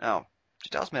 Now, she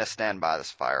tells me to stand by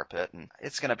this fire pit, and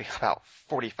it's going to be about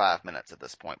 45 minutes at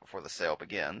this point before the sale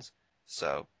begins.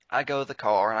 So I go to the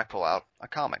car and I pull out a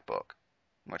comic book,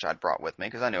 which I'd brought with me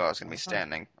because I knew I was going to be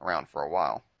standing around for a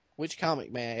while. Which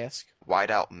comic, may I ask?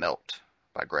 Whiteout Melt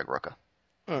by Greg Rucka.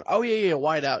 Oh, yeah,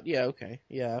 Whiteout. Yeah, okay.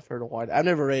 Yeah, I've heard of Whiteout. I've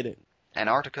never read it.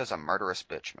 Antarctica's a murderous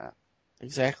bitch, Matt.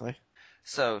 Exactly.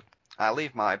 So I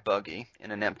leave my buggy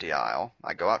in an empty aisle.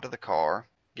 I go out to the car,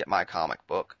 get my comic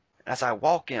book. As I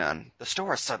walk in, the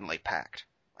store is suddenly packed.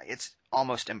 It's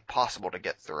almost impossible to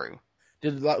get through.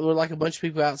 Were like a bunch of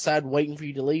people outside waiting for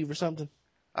you to leave or something?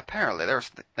 Apparently, they were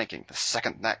thinking the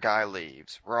second that guy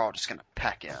leaves, we're all just going to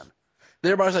pack in.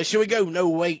 Everybody's like, should we go? No,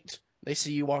 wait. They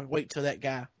see you wait till that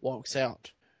guy walks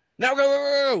out. Now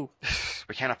go!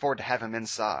 We can't afford to have him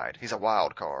inside. He's a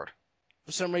wild card.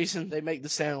 For some reason, they make the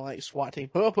sound like SWAT team.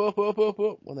 Up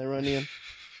when they run in.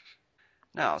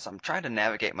 Now, as I'm trying to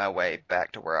navigate my way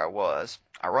back to where I was,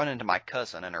 I run into my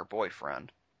cousin and her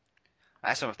boyfriend.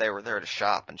 I asked them if they were there to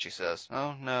shop, and she says,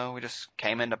 oh, no, we just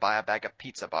came in to buy a bag of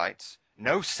pizza bites.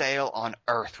 No sale on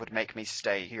earth would make me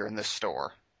stay here in this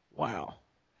store. Wow.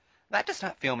 That does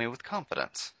not fill me with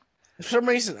confidence. For some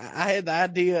reason, I had the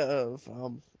idea of,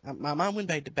 my mind went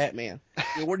back to Batman.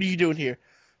 What are you doing here?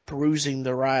 Perusing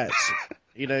the riots,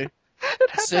 you know? It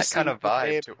had that kind of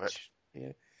vibe to it.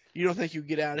 Yeah. You don't think you'll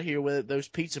get out of here with those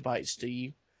pizza bites, do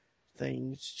you?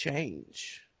 Things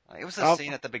change. It was a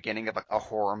scene at the beginning of a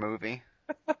horror movie.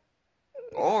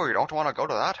 Oh, you don't want to go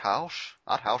to that house.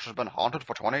 That house has been haunted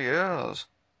for 20 years.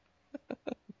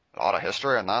 A lot of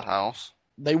history in that house.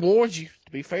 They warned you,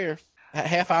 to be fair. A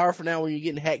half hour from now when you're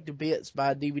getting hacked to bits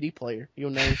by a DVD player,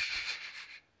 you'll know.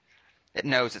 It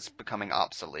knows it's becoming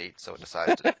obsolete, so it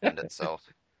decides to defend itself.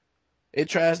 It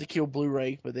tries to kill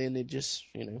Blu-ray, but then it just,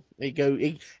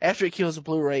 after it kills the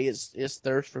Blu-ray, its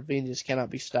thirst for vengeance cannot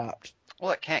be stopped.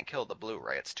 Well, it can't kill the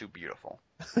Blu-ray. It's too beautiful.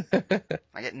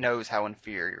 It knows how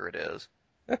inferior it is.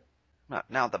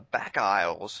 Now, the back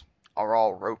aisles are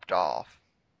all roped off,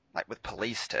 like with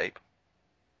police tape.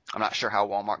 I'm not sure how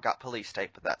Walmart got police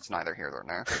tape, but that's neither here nor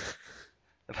there.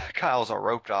 The back aisles are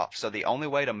roped off, so the only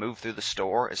way to move through the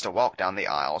store is to walk down the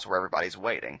aisles where everybody's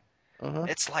waiting. Uh-huh.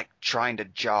 It's like trying to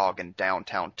jog in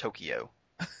downtown Tokyo.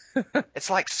 It's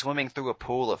like swimming through a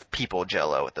pool of people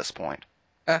jello at this point.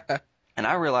 And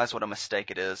I realize what a mistake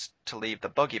it is to leave the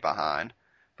buggy behind,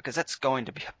 because it's going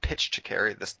to be a pitch to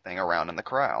carry this thing around in the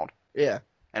crowd. Yeah.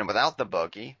 And without the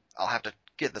buggy, I'll have to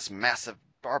get this massive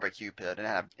barbecue pit and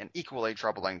have an equally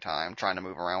troubling time trying to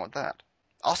move around with that.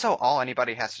 Also, all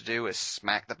anybody has to do is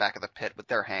smack the back of the pit with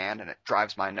their hand, and it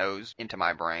drives my nose into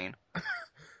my brain.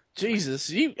 Jesus,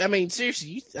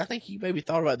 seriously, I think you maybe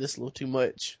thought about this a little too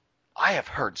much. I have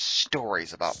heard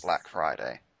stories about Black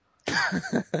Friday.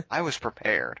 I was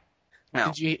prepared.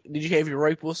 Now, Did you have your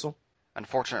rape whistle?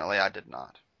 unfortunately, I did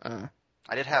not. Uh,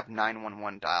 I did have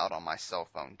 911 dialed on my cell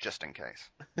phone, just in case.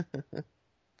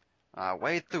 I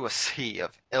wade through a sea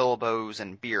of elbows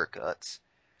and beer guts,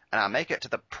 and I make it to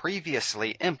the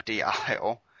previously empty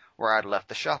aisle where I'd left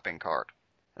the shopping cart.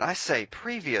 And I say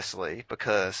previously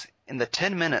because in the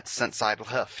 10 minutes since I'd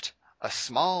left, a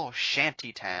small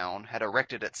shanty town had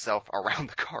erected itself around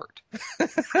the cart.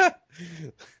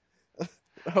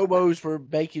 Hobos were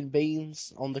baking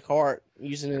beans on the cart,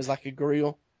 using it as like a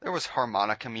grill. There was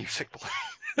harmonica music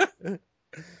playing.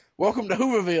 Welcome to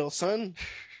Hooverville, son.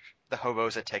 The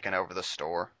hobos had taken over the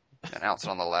store, announced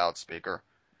on the loudspeaker,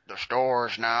 "The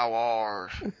store's now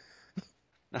ours."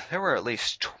 Now, there were at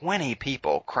least 20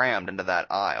 people crammed into that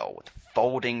aisle with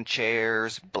folding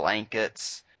chairs,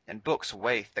 blankets, and books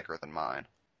way thicker than mine.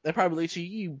 They probably looked at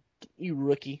you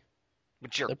rookie.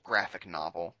 With your graphic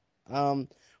novel. Well,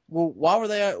 why were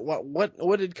they?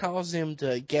 What did cause them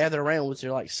to gather around? Was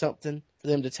there like something for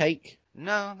them to take?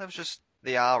 No, that was just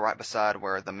the aisle right beside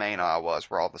where the main aisle was,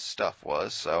 where all the stuff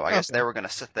was. So I guess they were going to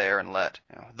sit there and let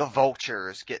the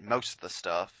vultures get most of the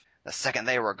stuff. The second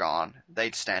they were gone,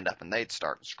 they'd stand up and they'd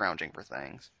start scrounging for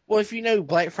things. Well, if you know,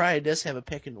 Black Friday does have a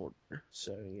pecking order,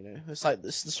 so it's like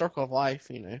this is the circle of life.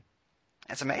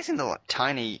 It's amazing the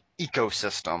tiny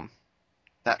ecosystem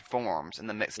that forms in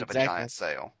the midst of a giant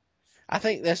sale. I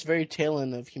think that's very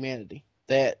telling of humanity.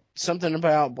 That something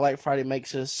about Black Friday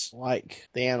makes us like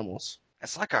the animals.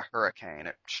 It's like a hurricane.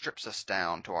 It strips us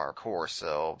down to our core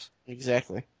selves.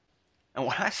 Exactly. And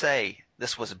when I say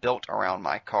this was built around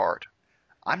my cart,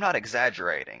 I'm not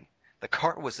exaggerating. The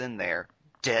cart was in there,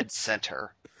 dead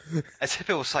center, as if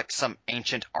it was like some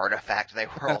ancient artifact they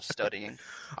were all studying.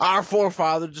 Our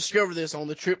forefathers discovered this on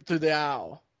the trip through the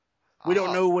aisle. We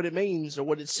don't know what it means or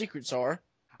what its secrets are.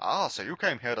 Ah, so you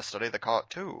came here to study the cart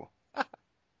too.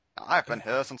 I've been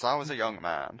here since I was a young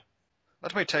man.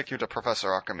 Let me take you to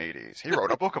Professor Archimedes. He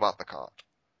wrote a book about the cart.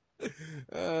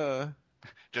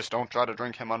 Just don't try to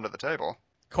drink him under the table.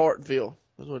 Cartville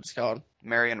is what it's called.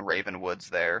 Marion Ravenwood's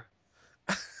there.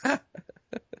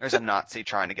 There's a Nazi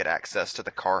trying to get access to the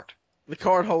cart. The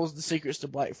cart holds the secrets to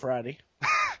Black Friday.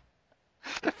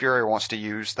 The Fuhrer wants to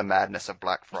use the madness of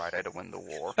Black Friday to win the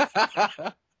war.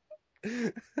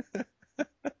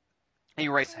 He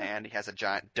raised his hand. He has a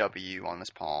giant W on his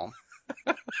palm.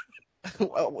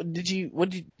 Did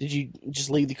you just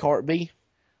leave the cart be?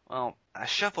 Well, I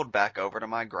shuffled back over to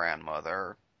my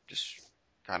grandmother, just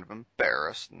kind of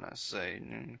embarrassed, and I say,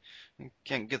 "You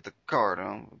can't get the cart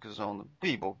on because all the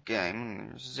people came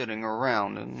and they're sitting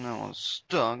around and I was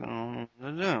stuck and I don't know what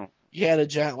to do." You had a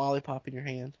giant lollipop in your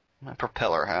hand. My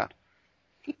propeller hat.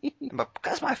 But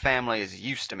because my family is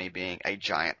used to me being a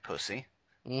giant pussy,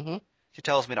 she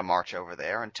tells me to march over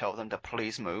there and tell them to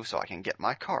please move so I can get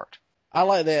my cart. I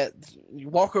like that. You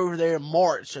walk over there and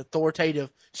march, authoritative.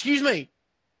 Excuse me.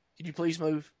 Could you please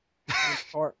move?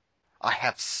 Cart? I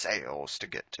have sales to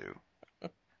get to.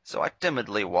 So I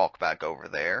timidly walk back over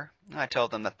there. I tell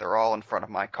them that they're all in front of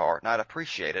my cart and I'd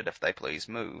appreciate it if they please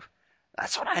move.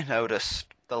 That's when I notice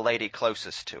the lady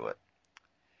closest to it.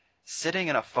 Sitting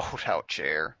in a fold-out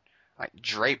chair,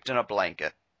 draped in a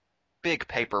blanket, big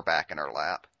paperback in her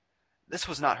lap. This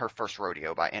was not her first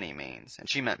rodeo by any means, and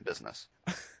she meant business.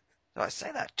 So I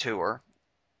say that to her,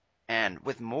 and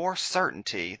with more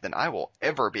certainty than I will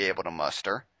ever be able to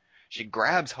muster, she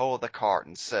grabs hold of the cart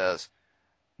and says,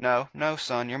 No,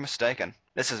 son, you're mistaken.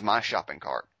 This is my shopping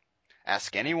cart.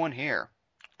 Ask anyone here.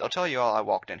 They'll tell you all I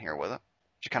walked in here with it.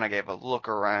 She kind of gave a look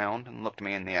around and looked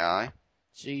me in the eye.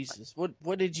 Jesus,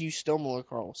 what did you stumble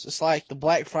across? It's like the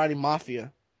Black Friday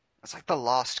Mafia. It's like the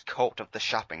lost cult of the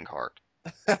shopping cart.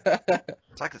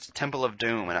 It's like this Temple of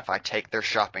Doom, and if I take their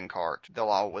shopping cart, they'll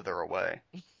all wither away.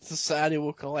 Society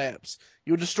will collapse.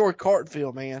 You'll destroy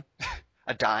Cartville, man.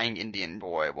 A dying Indian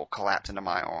boy will collapse into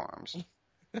my arms.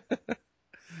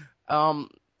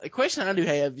 A question I do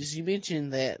have is you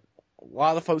mentioned that a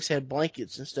lot of folks had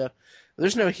blankets and stuff.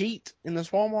 There's no heat in this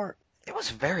Walmart? It was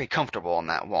very comfortable in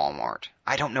that Walmart.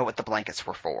 I don't know what the blankets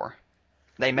were for.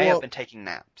 They may have been taking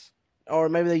naps. Or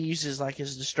maybe they use it as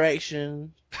a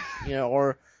distraction,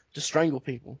 or to strangle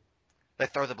people. They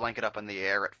throw the blanket up in the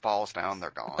air, it falls down, they're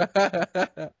gone.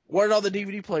 Where did all the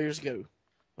DVD players go?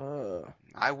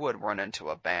 I would run into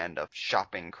a band of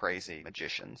shopping crazy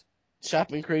magicians.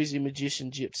 Shopping crazy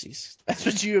magician gypsies. That's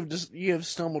what you have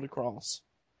stumbled across.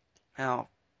 Now,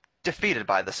 defeated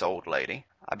by this old lady,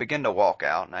 I begin to walk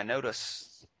out, and I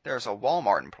notice there's a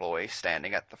Walmart employee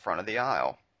standing at the front of the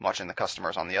aisle, watching the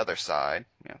customers on the other side.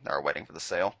 They were waiting for the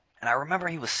sale. And I remember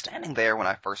he was standing there when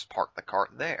I first parked the cart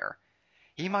there.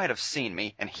 He might have seen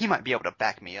me, and he might be able to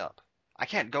back me up. I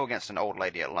can't go against an old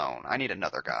lady alone. I need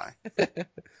another guy.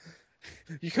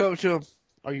 You come up to him,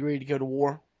 are you ready to go to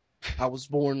war? I was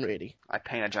born ready. I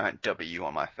paint a giant W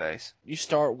on my face. You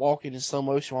start walking in slow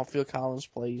motion while Phil Collins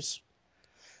plays.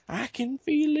 I can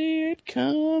feel it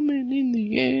coming in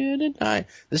the air tonight.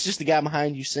 That's just the guy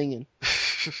behind you singing.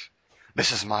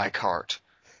 This is my cart.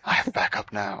 I have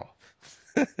backup now.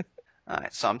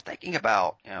 Alright, so I'm thinking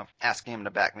about, asking him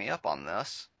to back me up on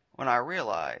this when I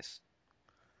realize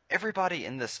everybody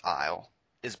in this aisle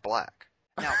is black.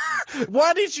 Now,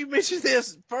 why did you mention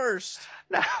this first?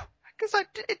 Now, because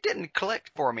it didn't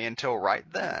click for me until right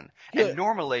then. Yeah. And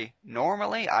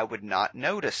normally I would not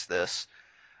notice this,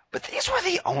 but these were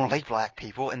the only black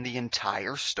people in the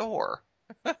entire store.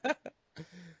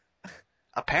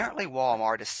 Apparently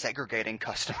Walmart is segregating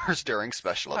customers during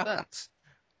special events.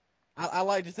 I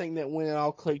like to think that when it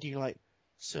all clicked, you're like,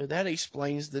 so that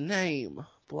explains the name,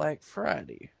 Black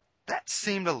Friday. That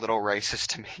seemed a little racist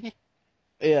to me.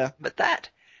 Yeah. But that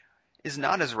is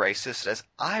not as racist as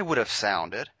I would have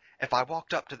sounded if I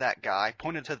walked up to that guy,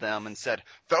 pointed to them, and said,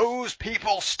 "Those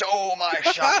people stole my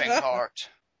shopping cart."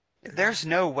 There's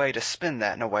no way to spin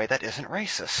that in a way that isn't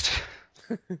racist.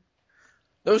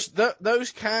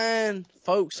 Those kind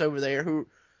folks over there who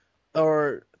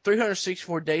are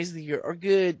 364 days of the year are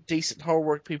good, decent,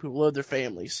 hard-working people who love their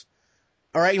families,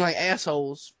 are acting like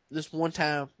assholes this one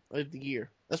time of the year.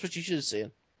 That's what you should have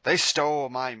said. They stole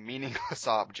my meaningless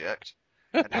object,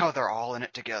 and now they're all in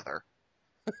it together.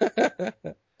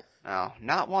 Now,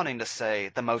 not wanting to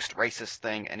say the most racist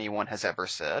thing anyone has ever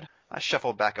said, I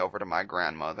shuffled back over to my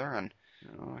grandmother, and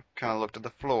I kind of looked at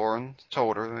the floor and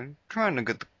told her they were trying to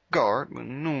get the cart, but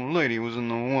an old lady was in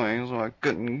the way, so I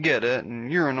couldn't get it,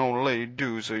 and you're an old lady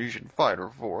too, so you should fight her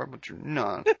for it, but you're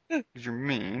not, because you're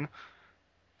mean.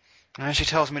 And she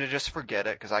tells me to just forget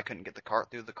it, because I couldn't get the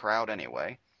cart through the crowd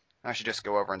anyway. I should just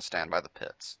go over and stand by the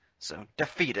pits. So,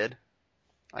 defeated,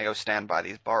 I go stand by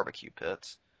these barbecue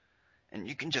pits, and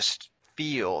you can just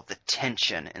feel the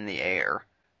tension in the air.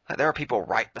 There are people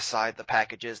right beside the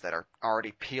packages that are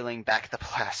already peeling back the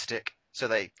plastic so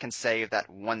they can save that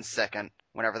 1 second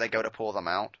whenever they go to pull them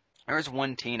out. There was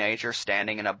one teenager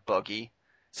standing in a buggy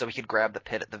so he could grab the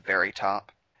pit at the very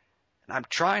top. And I'm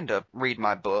trying to read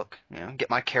my book, get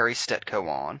my Carrie Stetko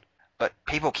on, but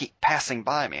people keep passing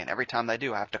by me, and every time they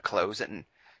do I have to close it and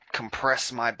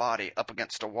compress my body up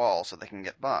against a wall so they can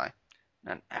get by.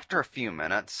 And after a few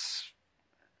minutes,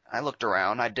 I looked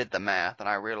around, I did the math, and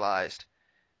I realized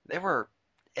there were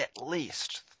at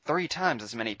least 3 times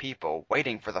as many people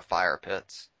waiting for the fire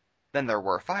pits than there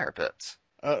were fire pits.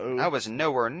 Uh-oh. I was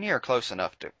nowhere near close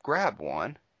enough to grab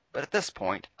one, but at this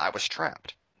point, I was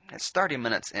trapped. It's 30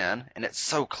 minutes in, and it's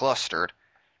so clustered,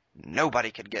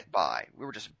 nobody could get by. We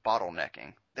were just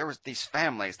bottlenecking. There was these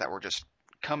families that were just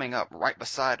coming up right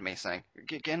beside me saying,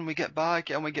 "Can we get by?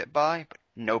 Can we get by?" But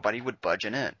nobody would budge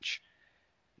an inch.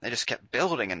 They just kept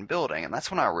building and building, and that's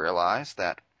when I realized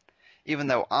that even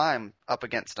though I'm up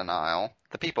against an aisle,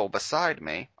 the people beside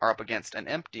me are up against an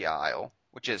empty aisle,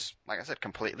 which is, like I said,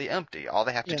 completely empty. All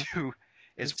they have to do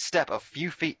is step a few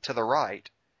feet to the right,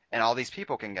 and all these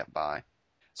people can get by.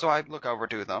 So I look over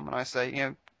to them, and I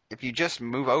say, if you just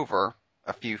move over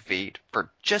a few feet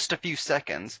for just a few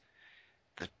seconds,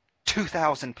 the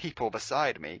 2,000 people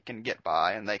beside me can get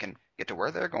by, and they can get to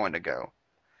where they're going to go.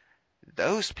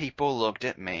 Those people looked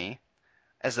at me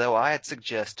as though I had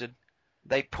suggested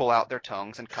they pull out their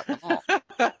tongues and cut them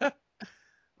off.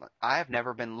 I have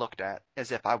never been looked at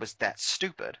as if I was that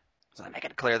stupid. So I make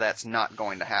it clear that's not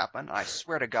going to happen. I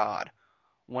swear to God,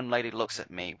 one lady looks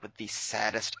at me with the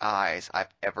saddest eyes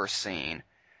I've ever seen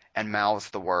and mouths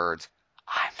the words,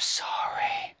 "I'm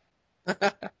sorry."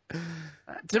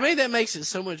 To me, that makes it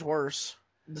so much worse.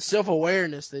 The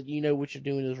self-awareness that you know what you're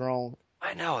doing is wrong.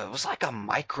 I know, it was like a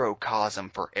microcosm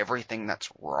for everything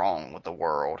that's wrong with the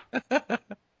world.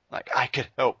 Like, I could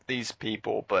help these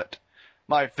people, but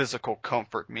my physical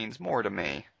comfort means more to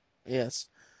me. Yes.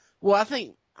 Well,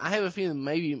 I have a feeling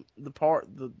maybe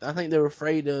I think they're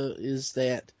afraid of is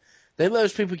that they let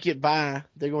those people get by.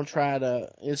 They're going to try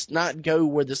to, it's not go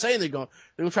where they're saying they're going.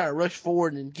 They're going to try to rush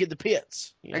forward and get the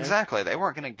pits. Exactly. They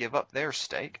weren't going to give up their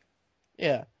stake.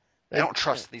 Yeah. They don't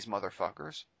trust these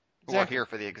motherfuckers who are here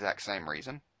for the exact same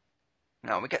reason.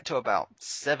 Now, we get to about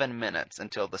 7 minutes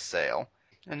until the sale.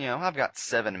 And, I've got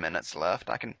 7 minutes left.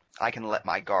 I can let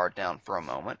my guard down for a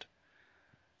moment.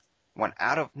 When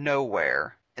out of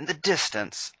nowhere, in the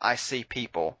distance, I see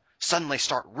people suddenly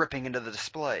start ripping into the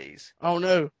displays. Oh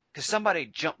no. Because somebody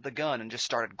jumped the gun and just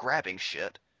started grabbing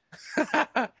shit.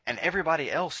 And everybody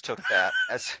else took that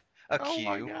as a Oh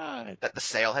my cue god. that the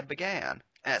sale had began.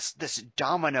 And it's this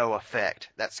domino effect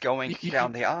that's going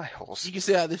down the aisles. You can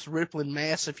see how this rippling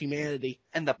mass of humanity.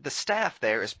 And the staff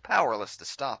there is powerless to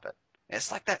stop it.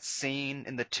 It's like that scene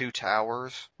in The Two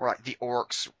Towers where like the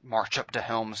orcs march up to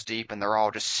Helm's Deep and they're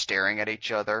all just staring at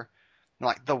each other. And,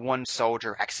 like the one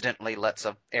soldier accidentally lets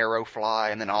an arrow fly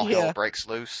and then all hell breaks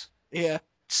loose. Yeah.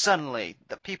 Suddenly,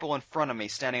 the people in front of me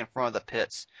standing in front of the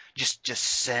pits just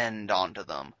descend onto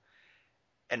them.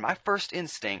 And my first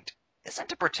instinct isn't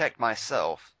to protect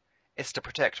myself, it's to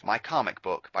protect my comic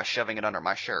book by shoving it under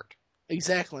my shirt.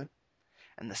 Exactly.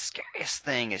 And the scariest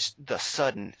thing is the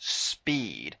sudden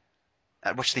speed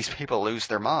at which these people lose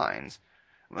their minds.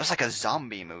 It was like a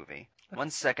zombie movie. One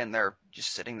second they're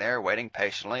just sitting there waiting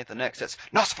patiently. The next it's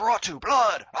Nosferatu,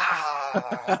 blood!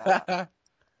 Ah!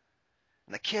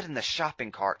 And the kid in the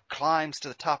shopping cart climbs to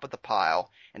the top of the pile,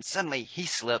 and suddenly he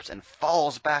slips and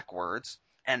falls backwards,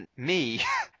 and me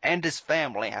and his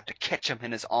family have to catch him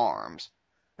in his arms.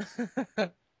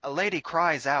 A lady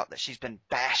cries out that she's been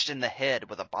bashed in the head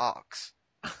with a box.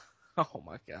 Oh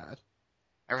my god.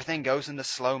 Everything goes into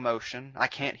slow motion. I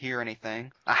can't hear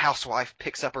anything. A housewife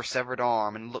picks up her severed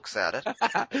arm and looks at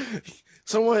it.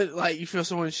 Someone, like, you feel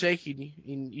someone shaking,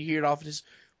 and you hear it off, just,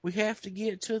 we have to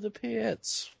get to the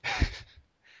pits.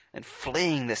 And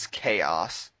fleeing this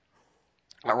chaos,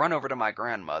 I run over to my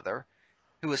grandmother,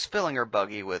 who is filling her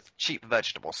buggy with cheap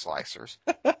vegetable slicers,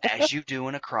 as you do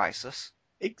in a crisis.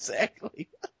 Exactly.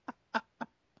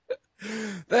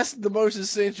 That's the most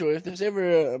essential. If there's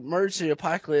ever an emergency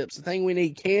apocalypse, the thing we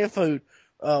need: canned food,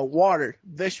 water,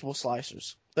 vegetable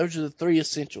slicers. Those are the 3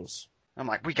 essentials. I'm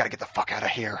like, we gotta get the fuck out of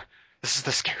here. This is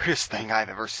the scariest thing I've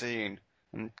ever seen.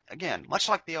 And again, much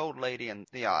like the old lady in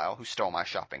the aisle who stole my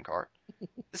shopping cart,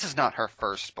 this is not her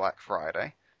first Black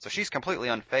Friday, so she's completely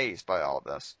unfazed by all of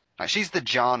this. Like, she's the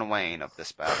John Wayne of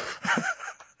this battle.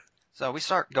 So we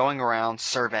start going around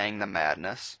surveying the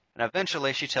madness, and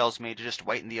eventually she tells me to just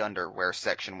wait in the underwear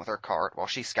section with her cart while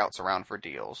she scouts around for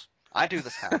deals. I do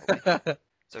this happily.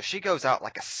 So she goes out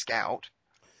like a scout,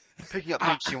 picking up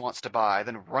things she wants to buy,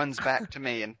 then runs back to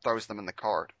me and throws them in the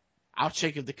cart. I'll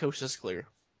check if the coast is clear.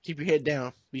 Keep your head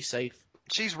down. Be safe.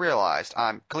 She's realized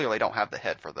I clearly don't have the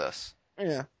head for this.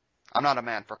 Yeah. I'm not a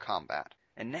man for combat.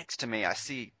 And next to me I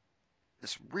see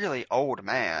this really old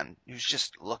man who's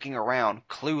just looking around,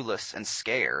 clueless and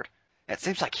scared. And it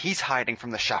seems like he's hiding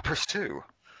from the shoppers too.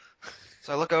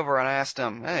 So I look over and I asked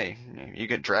him, hey, you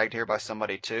get dragged here by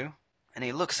somebody too? And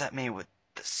he looks at me with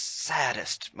the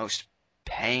saddest, most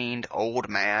pained old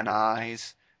man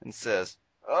eyes and says,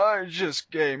 I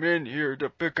just came in here to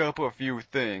pick up a few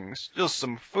things, just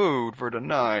some food for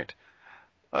tonight.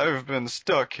 I've been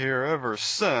stuck here ever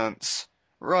since,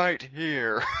 right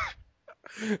here.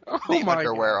 Oh The my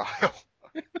underwear God.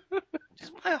 aisle.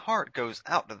 Just my heart goes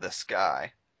out to this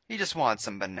guy. He just wanted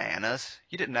some bananas.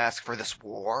 He didn't ask for this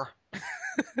war.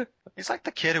 He's like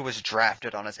the kid who was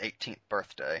drafted on his 18th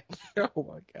birthday. Oh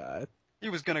my God. He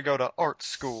was gonna go to art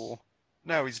school.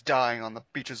 Now he's dying on the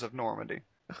beaches of Normandy.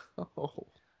 Oh.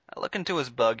 I look into his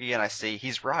buggy and I see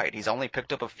he's right. He's only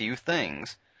picked up a few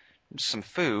things. Just some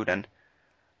food, and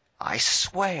I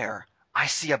swear I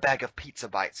see a bag of pizza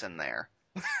bites in there.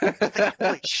 I think,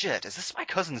 holy shit, is this my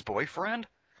cousin's boyfriend?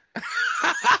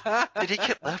 Did he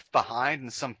get left behind in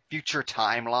some future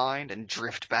timeline and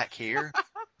drift back here?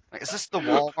 Like, is this the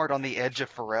Walmart on the edge of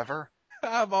forever?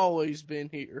 I've always been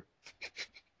here.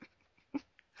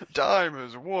 Time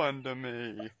is one to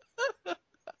me.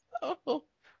 Oh.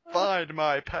 Find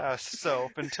my past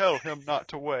self and tell him not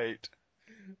to wait.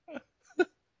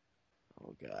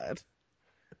 Oh God.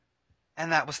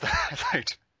 And that was the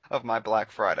highlight of my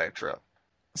Black Friday trip.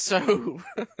 So,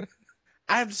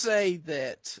 I'd say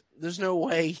that there's no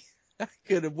way I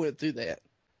could have went through that.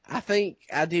 I think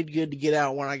I did good to get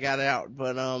out when I got out,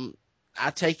 but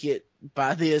I take it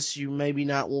by this you maybe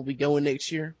not will be going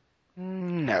next year.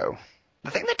 No.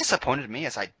 The thing that disappointed me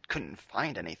is I couldn't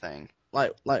find anything.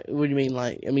 Like, what do you mean?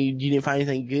 Like, I mean, you didn't find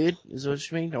anything good? Is that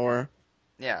what you mean? Or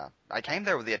Yeah, I came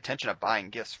there with the intention of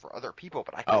buying gifts for other people,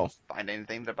 but I couldn't find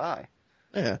anything to buy.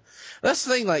 yeah, that's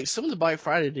the thing. Like, some of the Black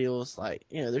Friday deals, like,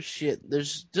 you know, there's shit.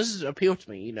 Doesn't appeal to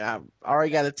me. You know, I've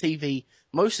already got a TV.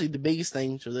 Mostly the biggest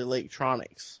things are the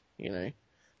electronics. You know,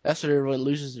 that's what everyone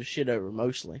loses their shit over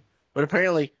mostly. But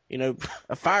apparently, you know,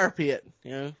 a fire pit.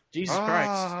 You know, Jesus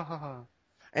Christ.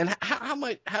 And how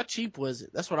much? How cheap was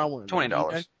it? That's what I want to know.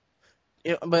 $20.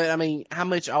 Yeah, but I mean, how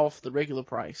much off the regular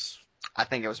price? I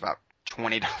think it was about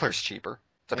 $20 cheaper.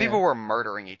 So Yeah. people were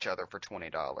murdering each other for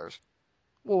 $20.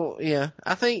 Well, yeah.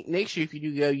 I think next year if you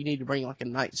do go, you need to bring like a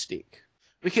nightstick.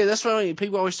 Because that's what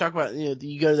people always talk about,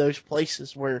 you go to those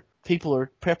places where people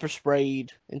are pepper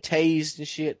sprayed and tased and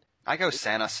shit. I go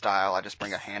Santa style. I just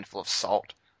bring a handful of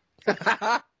salt.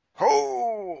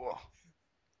 Ho,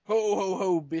 Ho! ho,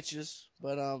 ho, bitches.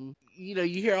 But,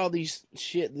 you hear all these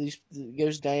shit that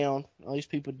goes down. All these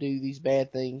people do these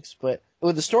bad things. But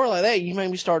with a story like that, you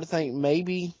made me start to think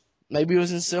maybe it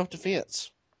was in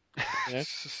self-defense. Yeah.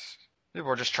 People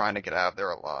are just trying to get out of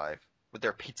there alive with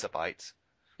their pizza bites.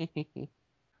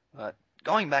 But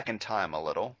going back in time a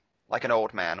little, like an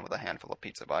old man with a handful of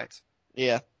pizza bites.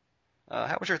 Yeah.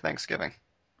 How was your Thanksgiving?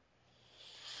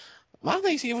 My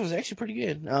Thanksgiving was actually pretty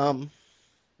good.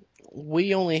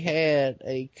 We only had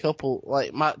a couple,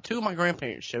 like two of my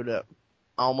grandparents showed up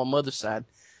on my mother's side.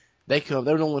 They were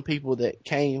the only people that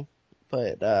came,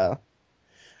 but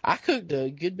I cooked a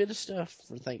good bit of stuff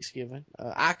for Thanksgiving.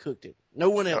 I cooked it.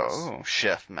 No one else. Oh,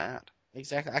 Chef Matt.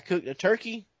 Exactly. I cooked a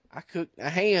turkey. I cooked a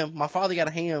ham. My father got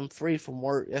a ham free from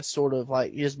work. That's sort of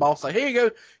like his boss like, here you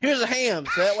go. Here's a ham.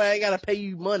 So that way I got to pay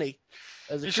you money.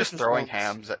 As a He's just Christmas throwing bonus.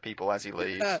 hams at people as he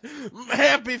leaves.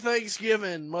 Happy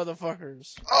Thanksgiving,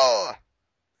 motherfuckers. Oh!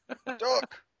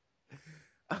 Duck!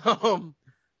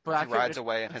 But I He rides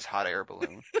away in his hot air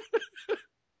balloon.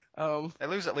 They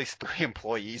lose at least 3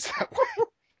 employees that way.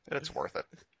 But it's worth it.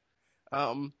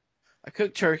 I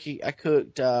cooked turkey. I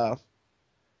cooked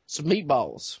some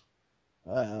meatballs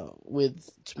with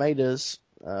tomatoes,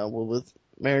 with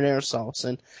marinara sauce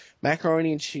and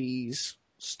macaroni and cheese,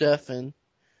 stuffing,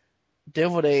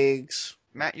 deviled eggs.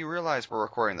 Matt, you realize we're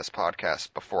recording this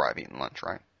podcast before I've eaten lunch,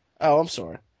 right? Oh, I'm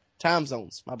sorry. Time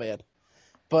zones. My bad.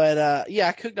 But yeah,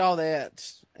 I cooked all that,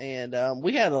 and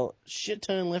we had a shit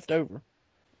ton left over.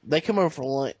 They come over for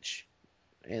lunch,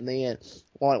 and then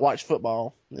watch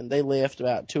football. And they left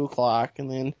about 2:00, and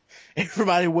then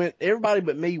everybody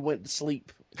but me went to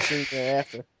sleep soon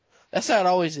thereafter. That's how it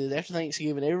always is. After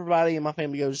Thanksgiving, everybody in my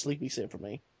family goes to sleep except for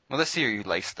me. Well, this year you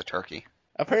laced the turkey.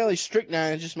 Apparently,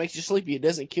 strychnine just makes you sleepy. It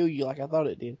doesn't kill you like I thought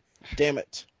it did. Damn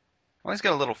it. I always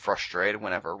get a little frustrated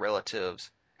whenever relatives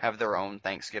have their own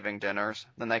Thanksgiving dinners,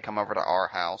 then they come over to our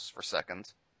house for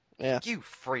seconds. Yeah. You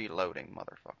freeloading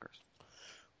motherfuckers.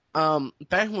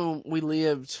 Back when we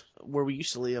lived where we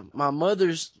used to live, my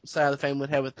mother's side of the family would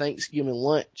have a Thanksgiving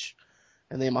lunch,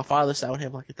 and then my father's side would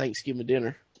have like a Thanksgiving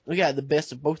dinner. We got the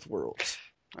best of both worlds.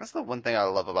 That's the one thing I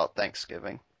love about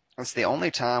Thanksgiving. It's the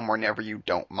only time whenever you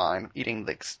don't mind eating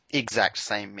the exact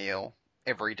same meal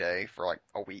every day for like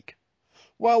a week.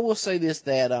 Well, I will say this,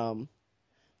 that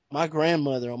my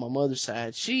grandmother on my mother's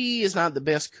side, she is not the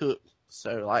best cook.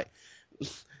 So like,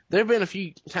 there have been a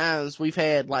few times we've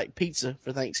had like pizza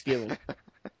for Thanksgiving.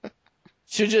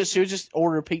 she'll just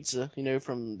order pizza,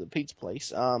 from the pizza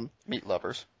place. Meat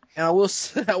lovers. And I will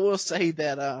say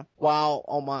that while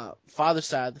on my father's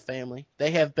side of the family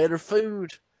they have better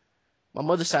food, my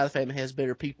mother's side of the family has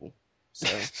better people. So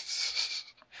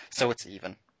So it's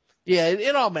even. yeah,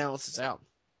 it all balances out.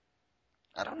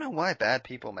 I don't know why bad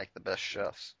people make the best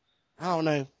chefs. I don't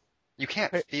know. You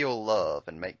can't feel love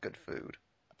and make good food.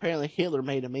 Apparently Hitler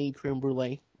made a mean creme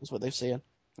brulee, is what they've said.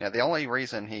 Yeah, the only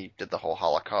reason he did the whole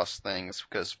Holocaust thing is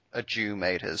because a Jew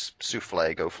made his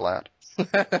souffle go flat.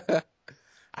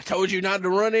 I told you not to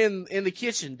run in the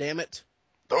kitchen, damn it.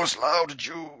 Those loud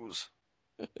Jews!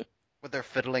 With their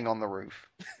fiddling on the roof.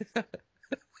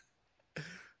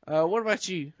 What about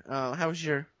you? How was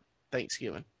your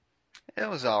Thanksgiving? It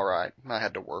was alright. I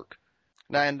had to work.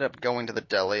 And I ended up going to the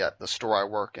deli at the store I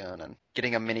work in and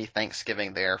getting a mini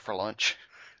Thanksgiving there for lunch.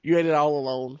 You ate it all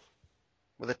alone.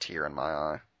 With a tear in my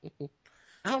eye.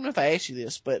 I don't know if I asked you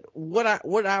this, but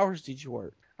what hours did you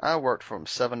work? I worked from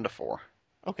 7 to 4.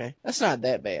 Okay, that's not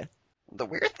that bad. The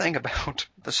weird thing about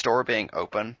the store being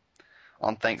open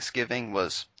on Thanksgiving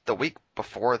was the week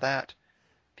before that,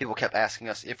 people kept asking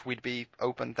us if we'd be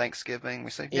open Thanksgiving.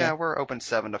 We said, yeah, we're open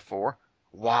 7 to 4.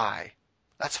 Why?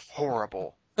 That's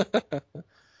horrible.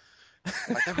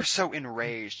 Like, they were so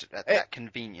enraged at that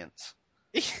convenience.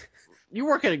 You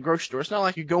work at a grocery store. It's not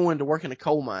like you're going to work in a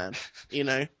coal mine,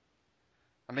 I'm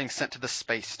being sent to the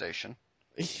space station.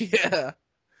 Yeah.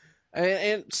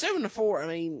 And 7 to 4, I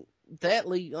mean, that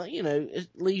it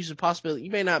leaves the possibility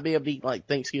you may not be able to eat like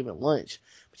Thanksgiving lunch,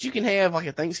 but you can have like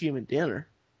a Thanksgiving dinner.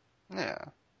 Yeah.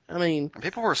 I mean,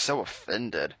 people were so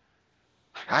offended.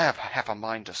 I have half a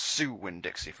mind to sue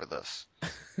Winn-Dixie for this.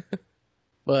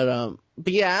 But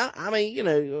yeah, I mean,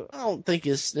 I don't think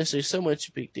it's necessarily so much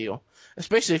a big deal,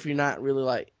 especially if you're not really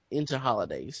like into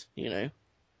holidays,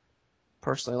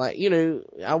 Personally, like,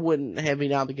 I wouldn't have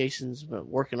any obligations about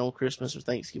working on Christmas or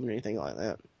Thanksgiving or anything like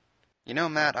that.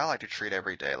 Matt, I like to treat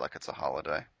every day like it's a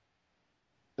holiday.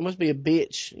 It must be a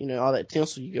bitch, all that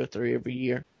tinsel you go through every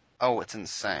year. Oh, it's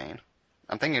insane.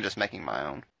 I'm thinking of just making my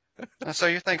own. So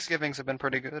your Thanksgivings have been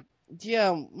pretty good?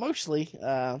 Yeah, mostly.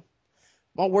 My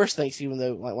worst Thanksgiving,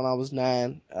 though, like when I was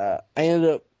 9, I ended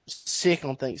up sick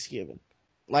on Thanksgiving.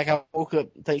 Like, I woke up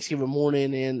Thanksgiving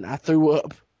morning and I threw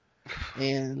up.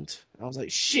 And I was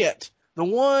like, shit. The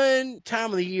one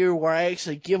time of the year where I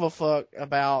actually give a fuck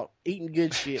about eating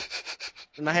good shit,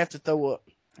 and I have to throw up.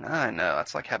 I know.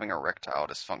 It's like having erectile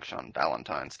dysfunction on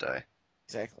Valentine's Day.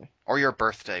 Exactly. Or your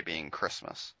birthday being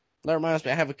Christmas. That reminds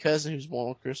me, I have a cousin who's born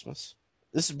on Christmas.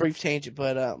 This is a brief tangent,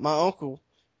 but my uncle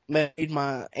made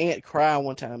my aunt cry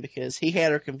one time because he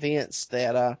had her convinced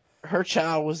that her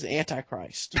child was the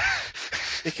Antichrist.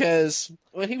 Because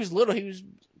when he was little, he was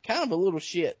kind of a little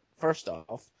shit, first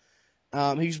off.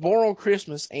 He was born on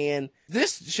Christmas, and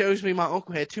this shows me my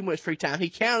uncle had too much free time. He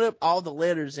counted up all the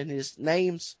letters in his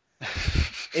names.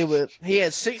 He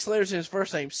had 6 letters in his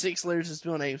first name, 6 letters in his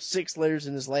middle name, 6 letters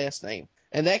in his last name.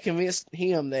 And that convinced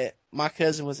him that my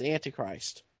cousin was the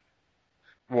Antichrist.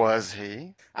 Was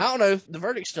he? I don't know. The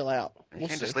verdict's still out. You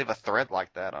can't just leave a thread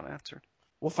like that unanswered.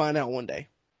 We'll find out one day.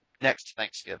 Next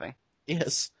Thanksgiving.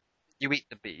 Yes. You eat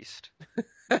the beast.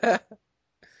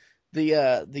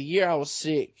 The year I was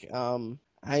sick, I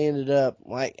ended up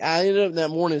that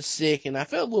morning sick, and I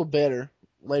felt a little better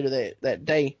later that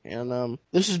day. And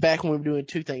this was back when we were doing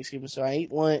 2 Thanksgivings, so I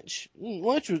ate lunch.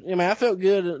 Lunch was, I felt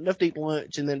good enough to eat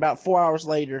lunch, and then about 4 hours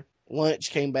later, lunch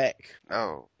came back.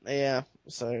 Oh. Yeah,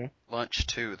 so. Lunch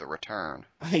 2, the return.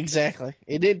 Exactly.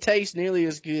 It didn't taste nearly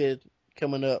as good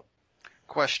coming up.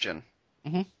 Question.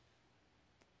 Mm-hmm.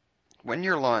 When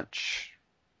your lunch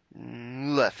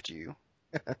left you,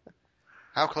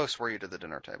 how close were you to the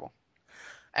dinner table?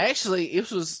 Actually,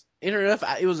 it was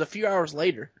a few hours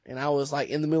later, and I was like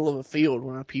in the middle of a field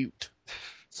when I puked.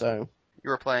 So. You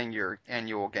were playing your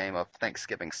annual game of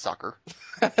Thanksgiving soccer.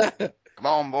 Come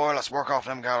on, boy, let's work off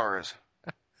them calories.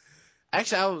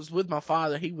 Actually, I was with my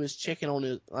father. He was checking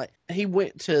on he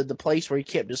went to the place where he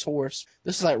kept his horse.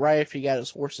 This is like right after he got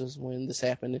his horses when this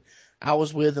happened. I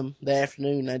was with him that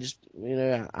afternoon. I just,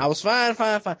 I was fine.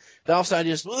 Then also I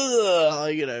just,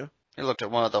 He looked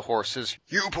at one of the horses.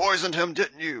 You poisoned him,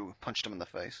 didn't you? Punched him in the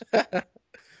face.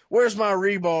 Where's my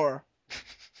rebar?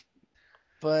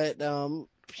 But,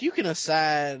 puking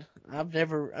aside, most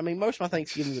of my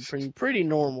Thanksgivings are pretty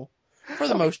normal. For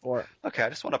the most part. Okay, I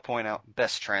just want to point out,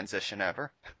 best transition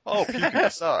ever. Oh, puking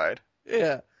aside.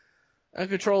 Yeah.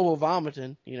 Uncontrollable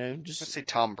vomiting, Just see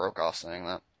Tom Brokaw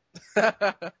saying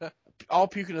that. All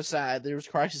puking aside, there was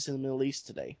crisis in the Middle East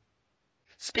today.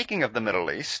 Speaking of the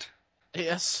Middle East.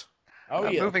 Yes. Oh,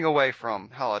 yeah. Moving away from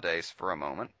holidays for a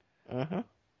moment. Uh-huh.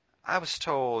 I was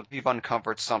told you've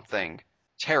uncovered something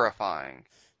terrifying.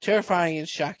 Terrifying and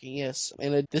shocking, yes.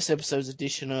 In this episode's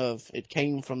edition of It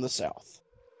Came from the South.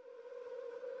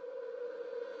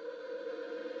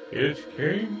 It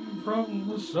came from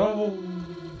the south.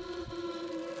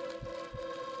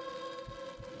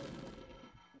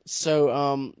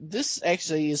 So, this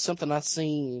actually is something I've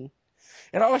seen.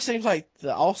 It always seems like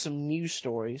the awesome news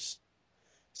stories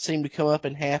seem to come up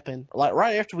and happen, like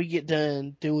right after we get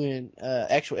done doing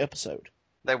actual episode.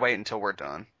 They wait until we're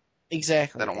done.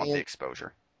 Exactly. They don't want the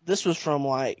exposure. This was from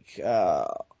like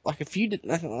a few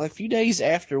days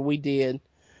after we did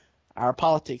our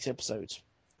politics episodes.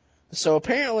 So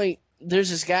apparently, there's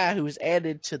this guy who was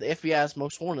added to the FBI's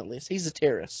most wanted list. He's a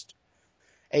terrorist,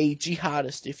 a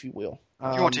jihadist, if you will.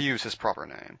 You want to use his proper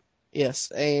name.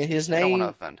 Yes, and his name. I don't want to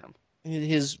offend him.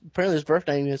 Apparently his birth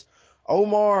name is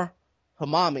Omar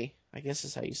Hamami. I guess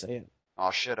is how you say it.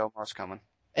 Oh shit, Omar's coming.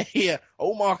 Yeah,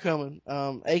 Omar coming.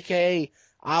 AKA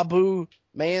Abu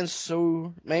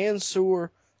Mansur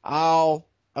al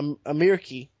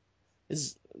Amirki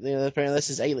is. Apparently that's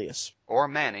his alias. Or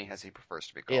Manny, as he prefers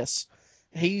to be called. Yes.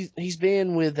 He's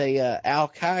been with a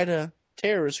Al-Qaeda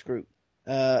terrorist group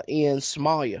in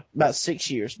Somalia about 6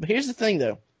 years. But here's the thing,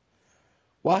 though.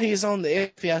 While he is on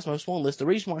the FBI's most wanted list, the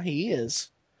reason why he is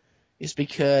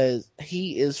because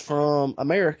he is from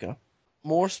America.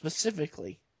 More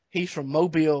specifically, he's from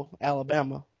Mobile,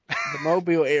 Alabama, the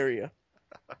Mobile area.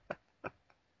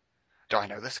 Do I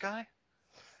know this guy?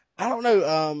 I don't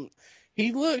know.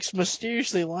 He looks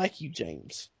mysteriously like you,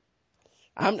 James.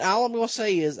 All I'm going to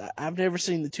say is I've never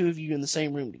seen the two of you in the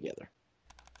same room together.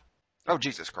 Oh,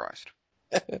 Jesus Christ.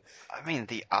 I mean,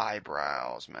 the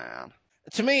eyebrows, man.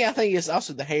 To me, I think it's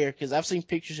also the hair, because I've seen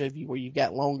pictures of you where you've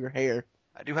got longer hair.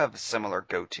 I do have a similar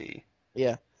goatee.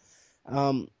 Yeah.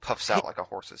 Puffs out like a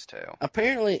horse's tail.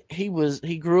 Apparently,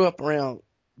 he grew up around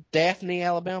Daphne,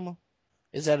 Alabama.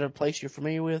 Is that a place you're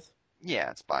familiar with?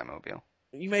 Yeah, it's by Mobile.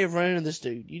 You may have run into this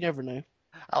dude. You never know.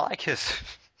 I like his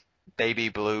baby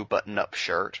blue button-up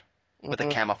shirt with a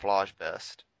camouflage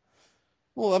vest.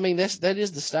 Well, I mean, that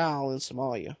is the style in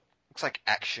Somalia. Looks like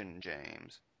Action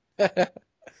James.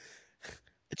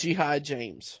 Jihad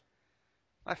James.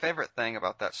 My favorite thing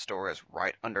about that story is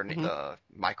right underneath the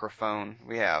microphone,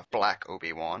 we have Black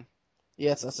Obi-Wan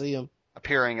Yes, I see him.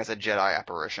 appearing as a Jedi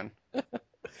apparition.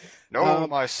 No,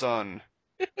 my son.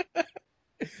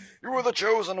 You were the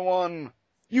chosen one.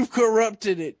 You've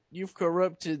corrupted it. You've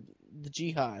corrupted the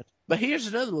Jihad. But here's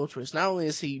another little twist. Not only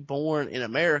is he born in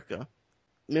America,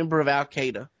 member of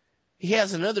Al-Qaeda, he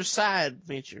has another side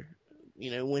venture,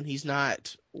 when he's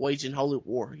not waging holy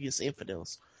war against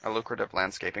infidels. A lucrative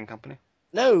landscaping company.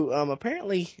 No,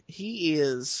 apparently he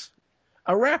is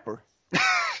a rapper.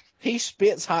 He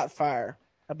spits hot fire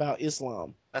about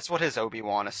Islam. That's what his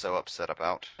Obi-Wan is so upset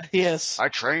about. Yes. I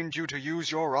trained you to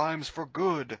use your rhymes for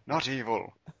good, not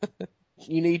evil.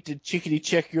 You need to chickadee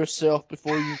check yourself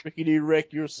before you rickety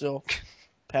wreck yourself,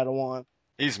 Padawan.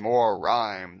 He's more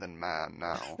rhyme than man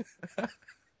now.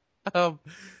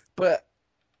 But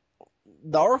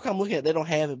the article I'm looking at, they don't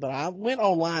have it, but I went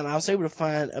online. I was able to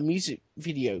find a music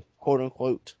video, quote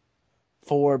unquote,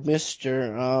 for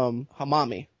Mr.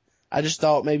 Hamami. I just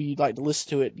thought maybe you'd like to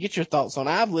listen to it. Get your thoughts on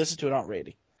it. I've listened to it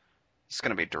already. It's going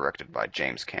to be directed by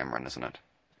James Cameron, isn't it?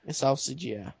 It's all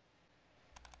CGI.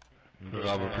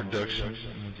 Robert Productions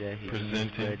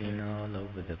presenting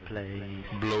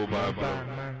Blow by Blow.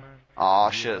 Aw,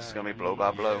 shit, it's going to be blow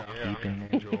by blow.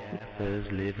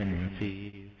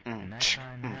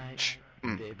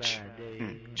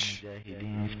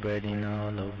 Spreading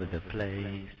all over the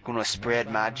place. Gonna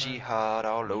spread my jihad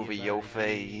all over your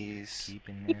face.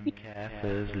 Keeping them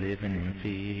Kafirs living in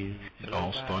fear. It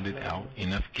all started out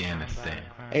in Afghanistan.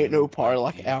 Ain't no party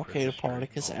like Al-Qaeda party,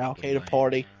 because the Al-Qaeda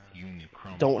party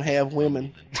don't have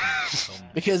women.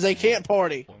 Because they can't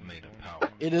party.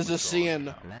 It is a sin.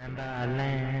 Land by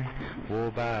land, war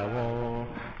by war,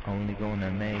 only gonna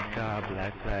make our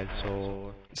black flag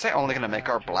soar. Is that only gonna make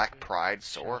our black pride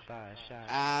soar?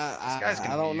 I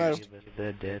don't know.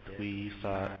 The death we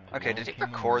fought. Okay, did he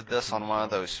record this on one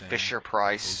of those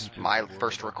Fisher-Price, my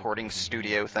first recording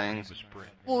studio things?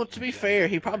 Well, to be fair,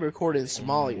 he probably recorded in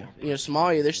Somalia.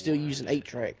 Somalia, they're still using 8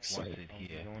 tracks. So.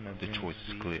 The choice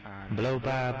is clear. Blow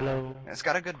by blow. It's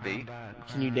got a good beat.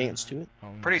 Can you dance to it?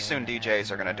 Pretty soon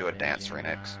DJs are gonna do a dance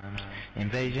remix.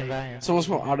 Invasion by Someone's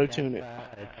gonna auto-tune it.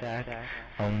 attack.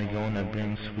 Only gonna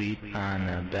bring sweet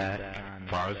honor back.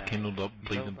 Fires kindled up,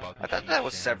 blazing by I thought that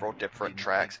was several different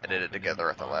tracks edited together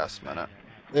at the last minute.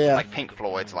 Yeah. Like Pink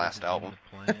Floyd's last album.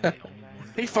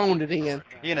 He phoned it in.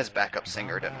 He and his backup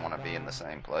singer didn't want to be in the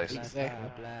same place. Exactly.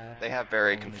 They have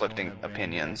very conflicting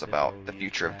opinions about the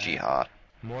future of jihad.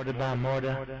 Mortar by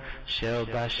mortar, shell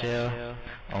by shell.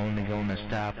 Only gonna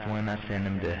stop when I send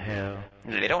them to hell.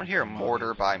 They don't hear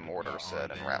mortar by mortar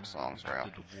said in rap songs now.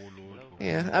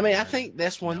 Yeah, I mean, I think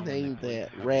that's one thing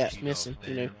that rap's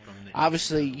missing.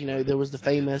 Obviously, there was the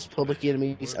famous Public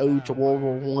Enemy's Ode to World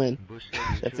War One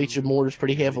that featured mortars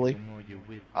pretty heavily.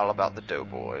 All about the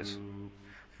doughboys.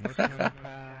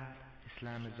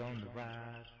 Islam is on the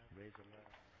rise.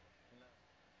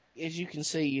 As you can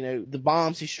see, the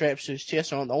bombs he straps to his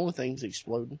chest aren't the only things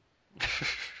exploding.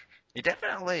 He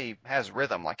definitely has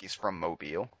rhythm like he's from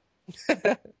Mobile.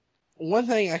 One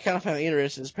thing I kind of found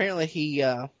interesting is apparently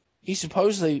he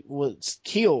supposedly was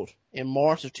killed in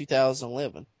March of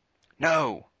 2011.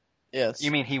 No! Yes.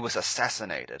 You mean he was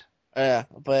assassinated? Yeah,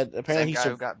 but Same apparently guy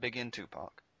who got big in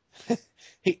Tupac.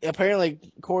 he apparently,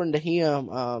 according to him,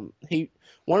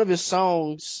 one of his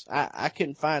songs, I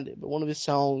couldn't find it, but one of his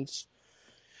songs,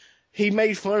 he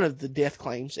made fun of the death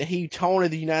claims, and he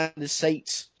taunted the United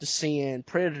States to send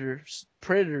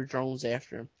predator drones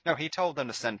after him. No, he told them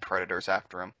to send predators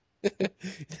after him.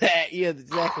 Exactly,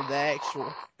 the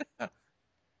actual.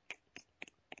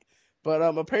 But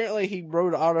apparently he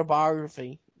wrote an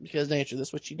autobiography, because naturally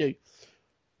that's what you do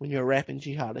when you're a rapping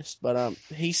jihadist. But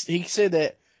he said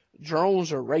that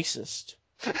drones are racist.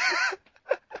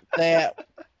 That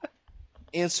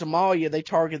in Somalia they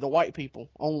target the white people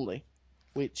only,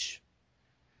 which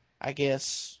I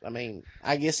guess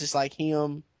it's like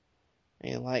him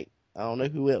and I don't know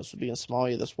who else would be in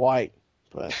Somalia that's white,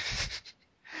 but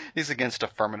He's against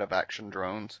affirmative action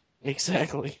drones.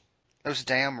 Exactly. Those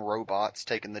damn robots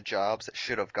taking the jobs that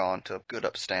should have gone to good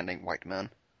upstanding white men.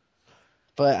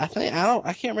 But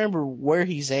I can't remember where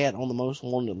he's at on the most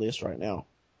wanted list right now.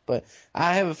 But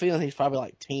I have a feeling he's probably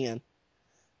like 10.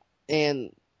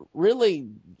 And really,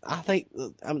 I think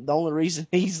the only reason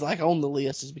he's like on the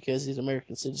list is because he's an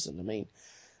American citizen. I mean,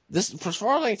 this, as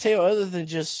far as I can tell, other than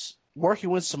just working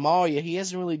with Somalia, he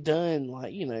hasn't really done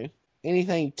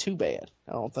anything too bad,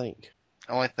 I don't think.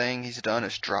 Only thing he's done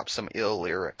is drop some ill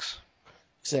lyrics.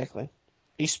 Exactly.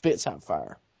 He spits out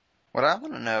fire. What I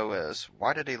want to know is,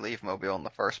 why did he leave Mobile in the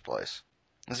first place?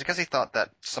 Is it because he thought that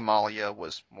Somalia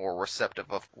was more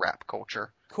receptive of rap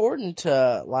culture? According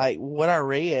to, like, what I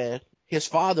read, his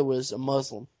father was a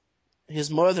Muslim. His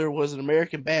mother was an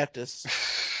American Baptist.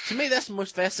 To me, that's the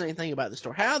most fascinating thing about the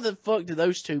story. How the fuck did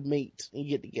those two meet and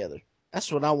get together?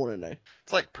 That's what I want to know.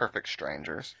 It's like perfect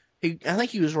strangers. I think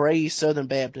he was raised Southern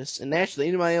Baptist, and naturally,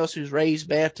 anybody else who's raised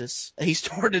Baptist, he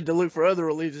started to look for other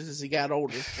religions as he got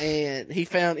older, and he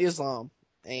found Islam,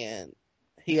 and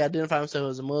he identified himself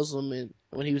as a Muslim and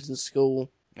when he was in school.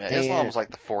 Yeah, Islam was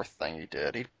like the fourth thing he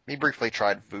did. He briefly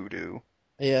tried voodoo.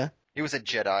 Yeah. He was a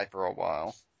Jedi for a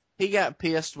while. He got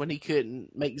pissed when he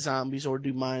couldn't make zombies or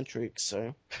do mind tricks,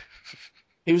 so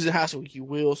he was in high school. You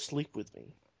will sleep with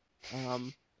me.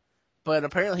 But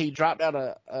apparently he dropped out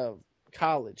of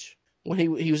college when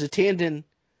he was attending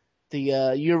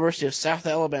the University of South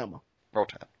Alabama. Roll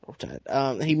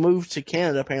Tide. He moved to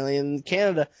Canada apparently. In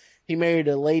Canada, he married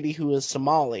a lady who was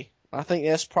Somali. I think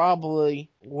that's probably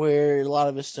where a lot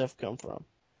of his stuff come from.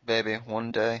 Baby,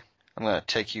 one day I'm gonna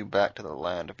take you back to the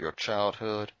land of your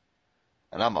childhood,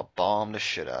 and I'm gonna bomb the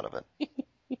shit out of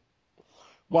it.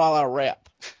 While I rap.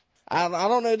 I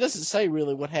don't know. It doesn't say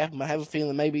really what happened. I have a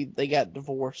feeling maybe they got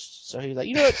divorced. So he's like,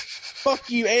 you know what? Fuck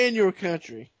you and your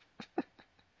country.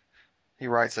 He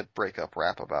writes a breakup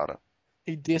rap about it.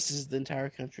 He disses the entire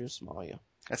country of Somalia.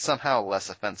 It's somehow less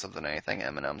offensive than anything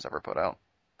Eminem's ever put out.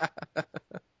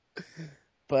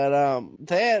 But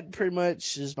that pretty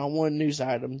much is my one news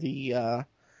item. The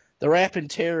rapping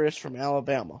terrorist from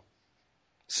Alabama.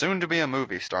 Soon to be a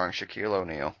movie starring Shaquille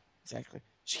O'Neal. Exactly.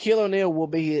 Shaquille O'Neal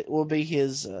will be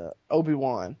his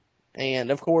Obi-Wan,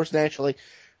 and of course, naturally,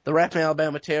 the rapping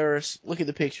Alabama terrorist. Look at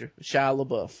the picture, Shia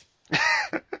LaBeouf.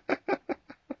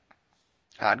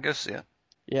 I'd go see it.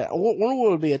 Yeah, what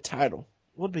would be a title?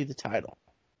 What would be the title?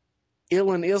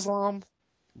 Ill in Islam?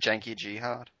 Janky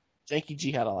Jihad. Janky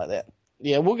Jihad, I like that.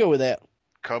 Yeah, we'll go with that.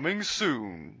 Coming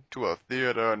soon to a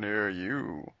theater near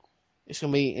you. It's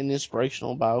going to be an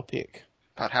inspirational biopic.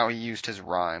 About how he used his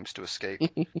rhymes to escape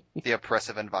the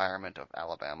oppressive environment of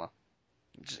Alabama.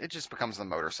 It just becomes the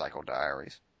Motorcycle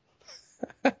Diaries.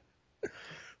 For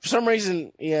some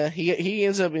reason, yeah, he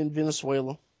ends up in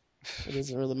Venezuela. It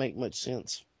doesn't really make much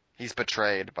sense. He's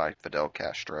betrayed by Fidel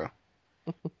Castro.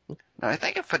 Now, I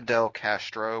think if Fidel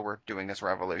Castro were doing his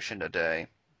revolution today,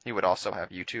 he would also have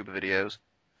YouTube videos.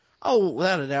 Oh,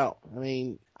 without a doubt. I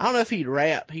mean, I don't know if he'd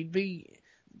rap.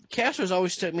 Castro's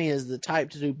always struck me as the type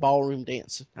to do ballroom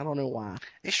dancing. I don't know why.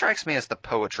 He strikes me as the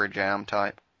poetry jam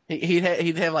type. He'd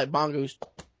have like bongos,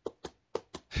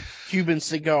 Cuban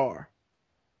cigar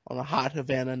on a hot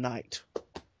Havana night.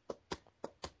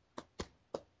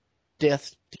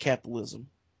 Death to capitalism.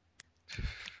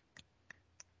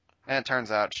 And it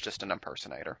turns out it's just an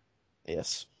impersonator.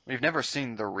 Yes. We've never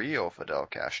seen the real Fidel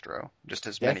Castro, just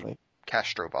as Definitely. many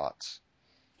Castrobots.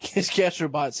 His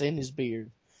Castrobots and his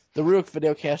beard. The real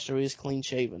Fidel Castro is clean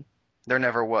shaven. There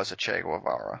never was a Che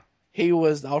Guevara. He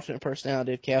was the alternate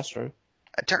personality of Castro.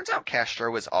 It turns out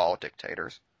Castro is all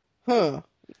dictators. Huh.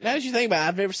 Now that you think about it,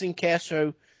 I've never seen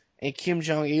Castro and Kim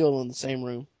Jong-il in the same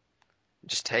room.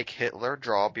 Just take Hitler,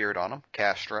 draw a beard on him,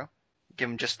 Castro. Give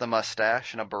him just the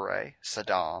mustache and a beret,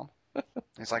 Saddam.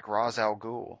 He's like Ra's al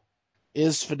Ghul.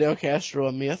 Is Fidel Castro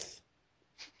a myth?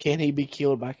 Can he be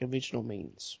killed by conventional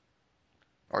means?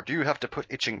 Or do you have to put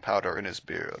itching powder in his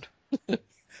beard?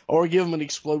 Or give him an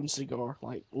exploding cigar,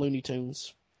 like Looney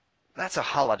Tunes. That's a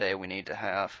holiday we need to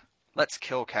have. Let's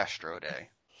kill Castro Day.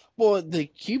 Well, the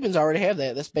Cubans already have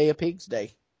that. That's Bay of Pigs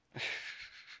Day.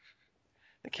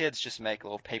 The kids just make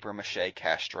little papier-mâché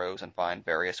Castros and find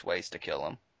various ways to kill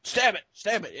him. Stab it!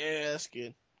 Stab it! Yeah, that's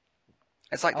good.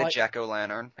 It's like the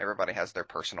jack-o'-lantern. Everybody has their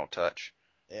personal touch.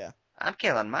 Yeah. I'm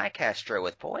killing my Castro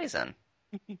with poison.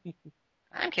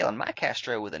 I'm killing my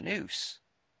Castro with a noose.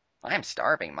 I'm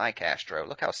starving my Castro.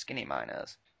 Look how skinny mine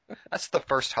is. That's the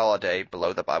first holiday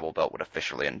Below the Bible Belt would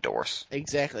officially endorse.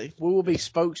 Exactly. We will be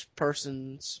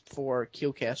spokespersons for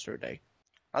Kill Castro Day.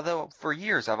 Although, for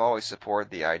years I've always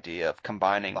supported the idea of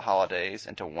combining the holidays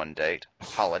into one date.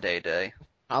 Holiday Day.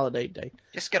 Holiday Day.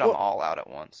 Just get them all out at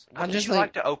once. I Wouldn't just you think-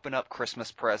 like to open up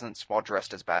Christmas presents while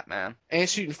dressed as Batman? And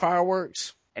shooting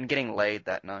fireworks And getting laid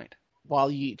that night?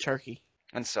 while you eat turkey.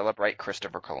 And celebrate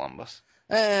Christopher Columbus?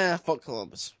 Fuck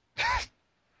Columbus.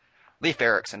 Leif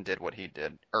Erikson did what he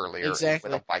did earlier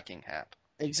Exactly. with a Viking hat.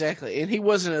 Exactly. And he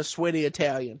wasn't a sweaty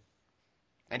Italian.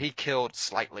 And he killed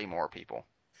slightly more people.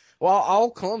 Well, all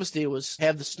Columbus did was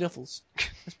have the sniffles.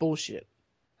 That's bullshit.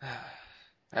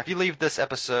 Now, if you leave this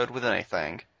episode with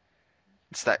anything,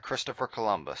 it's that Christopher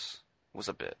Columbus was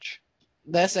a bitch.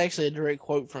 That's actually a direct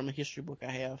quote from a history book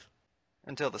I have.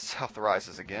 Until the South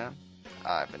rises again,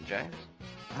 I've been James.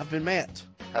 I've been Matt.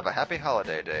 Have a happy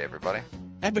holiday day, everybody.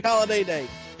 Happy holiday day.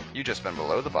 You just been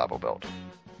below the Bible Belt.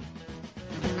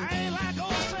 I ain't like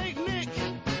old Saint Nick.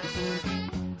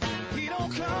 He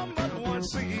don't come but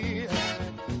once a year.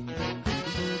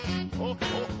 Oh,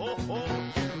 oh, oh, oh.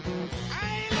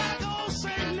 I ain't like old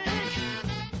Saint Nick.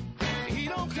 He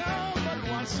don't come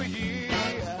but once a year.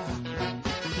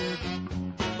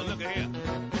 But look at here.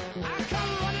 I come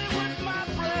running with my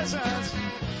presents.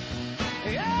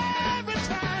 Every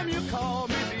time you call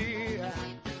me dear.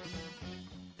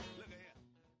 Look at here.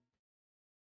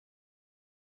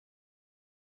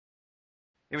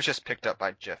 It was just picked up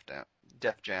by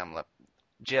Def Jam.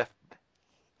 Jeff.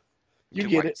 You Too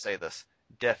get white it. to say this.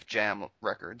 Def Jam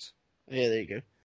Records. Yeah, there you go.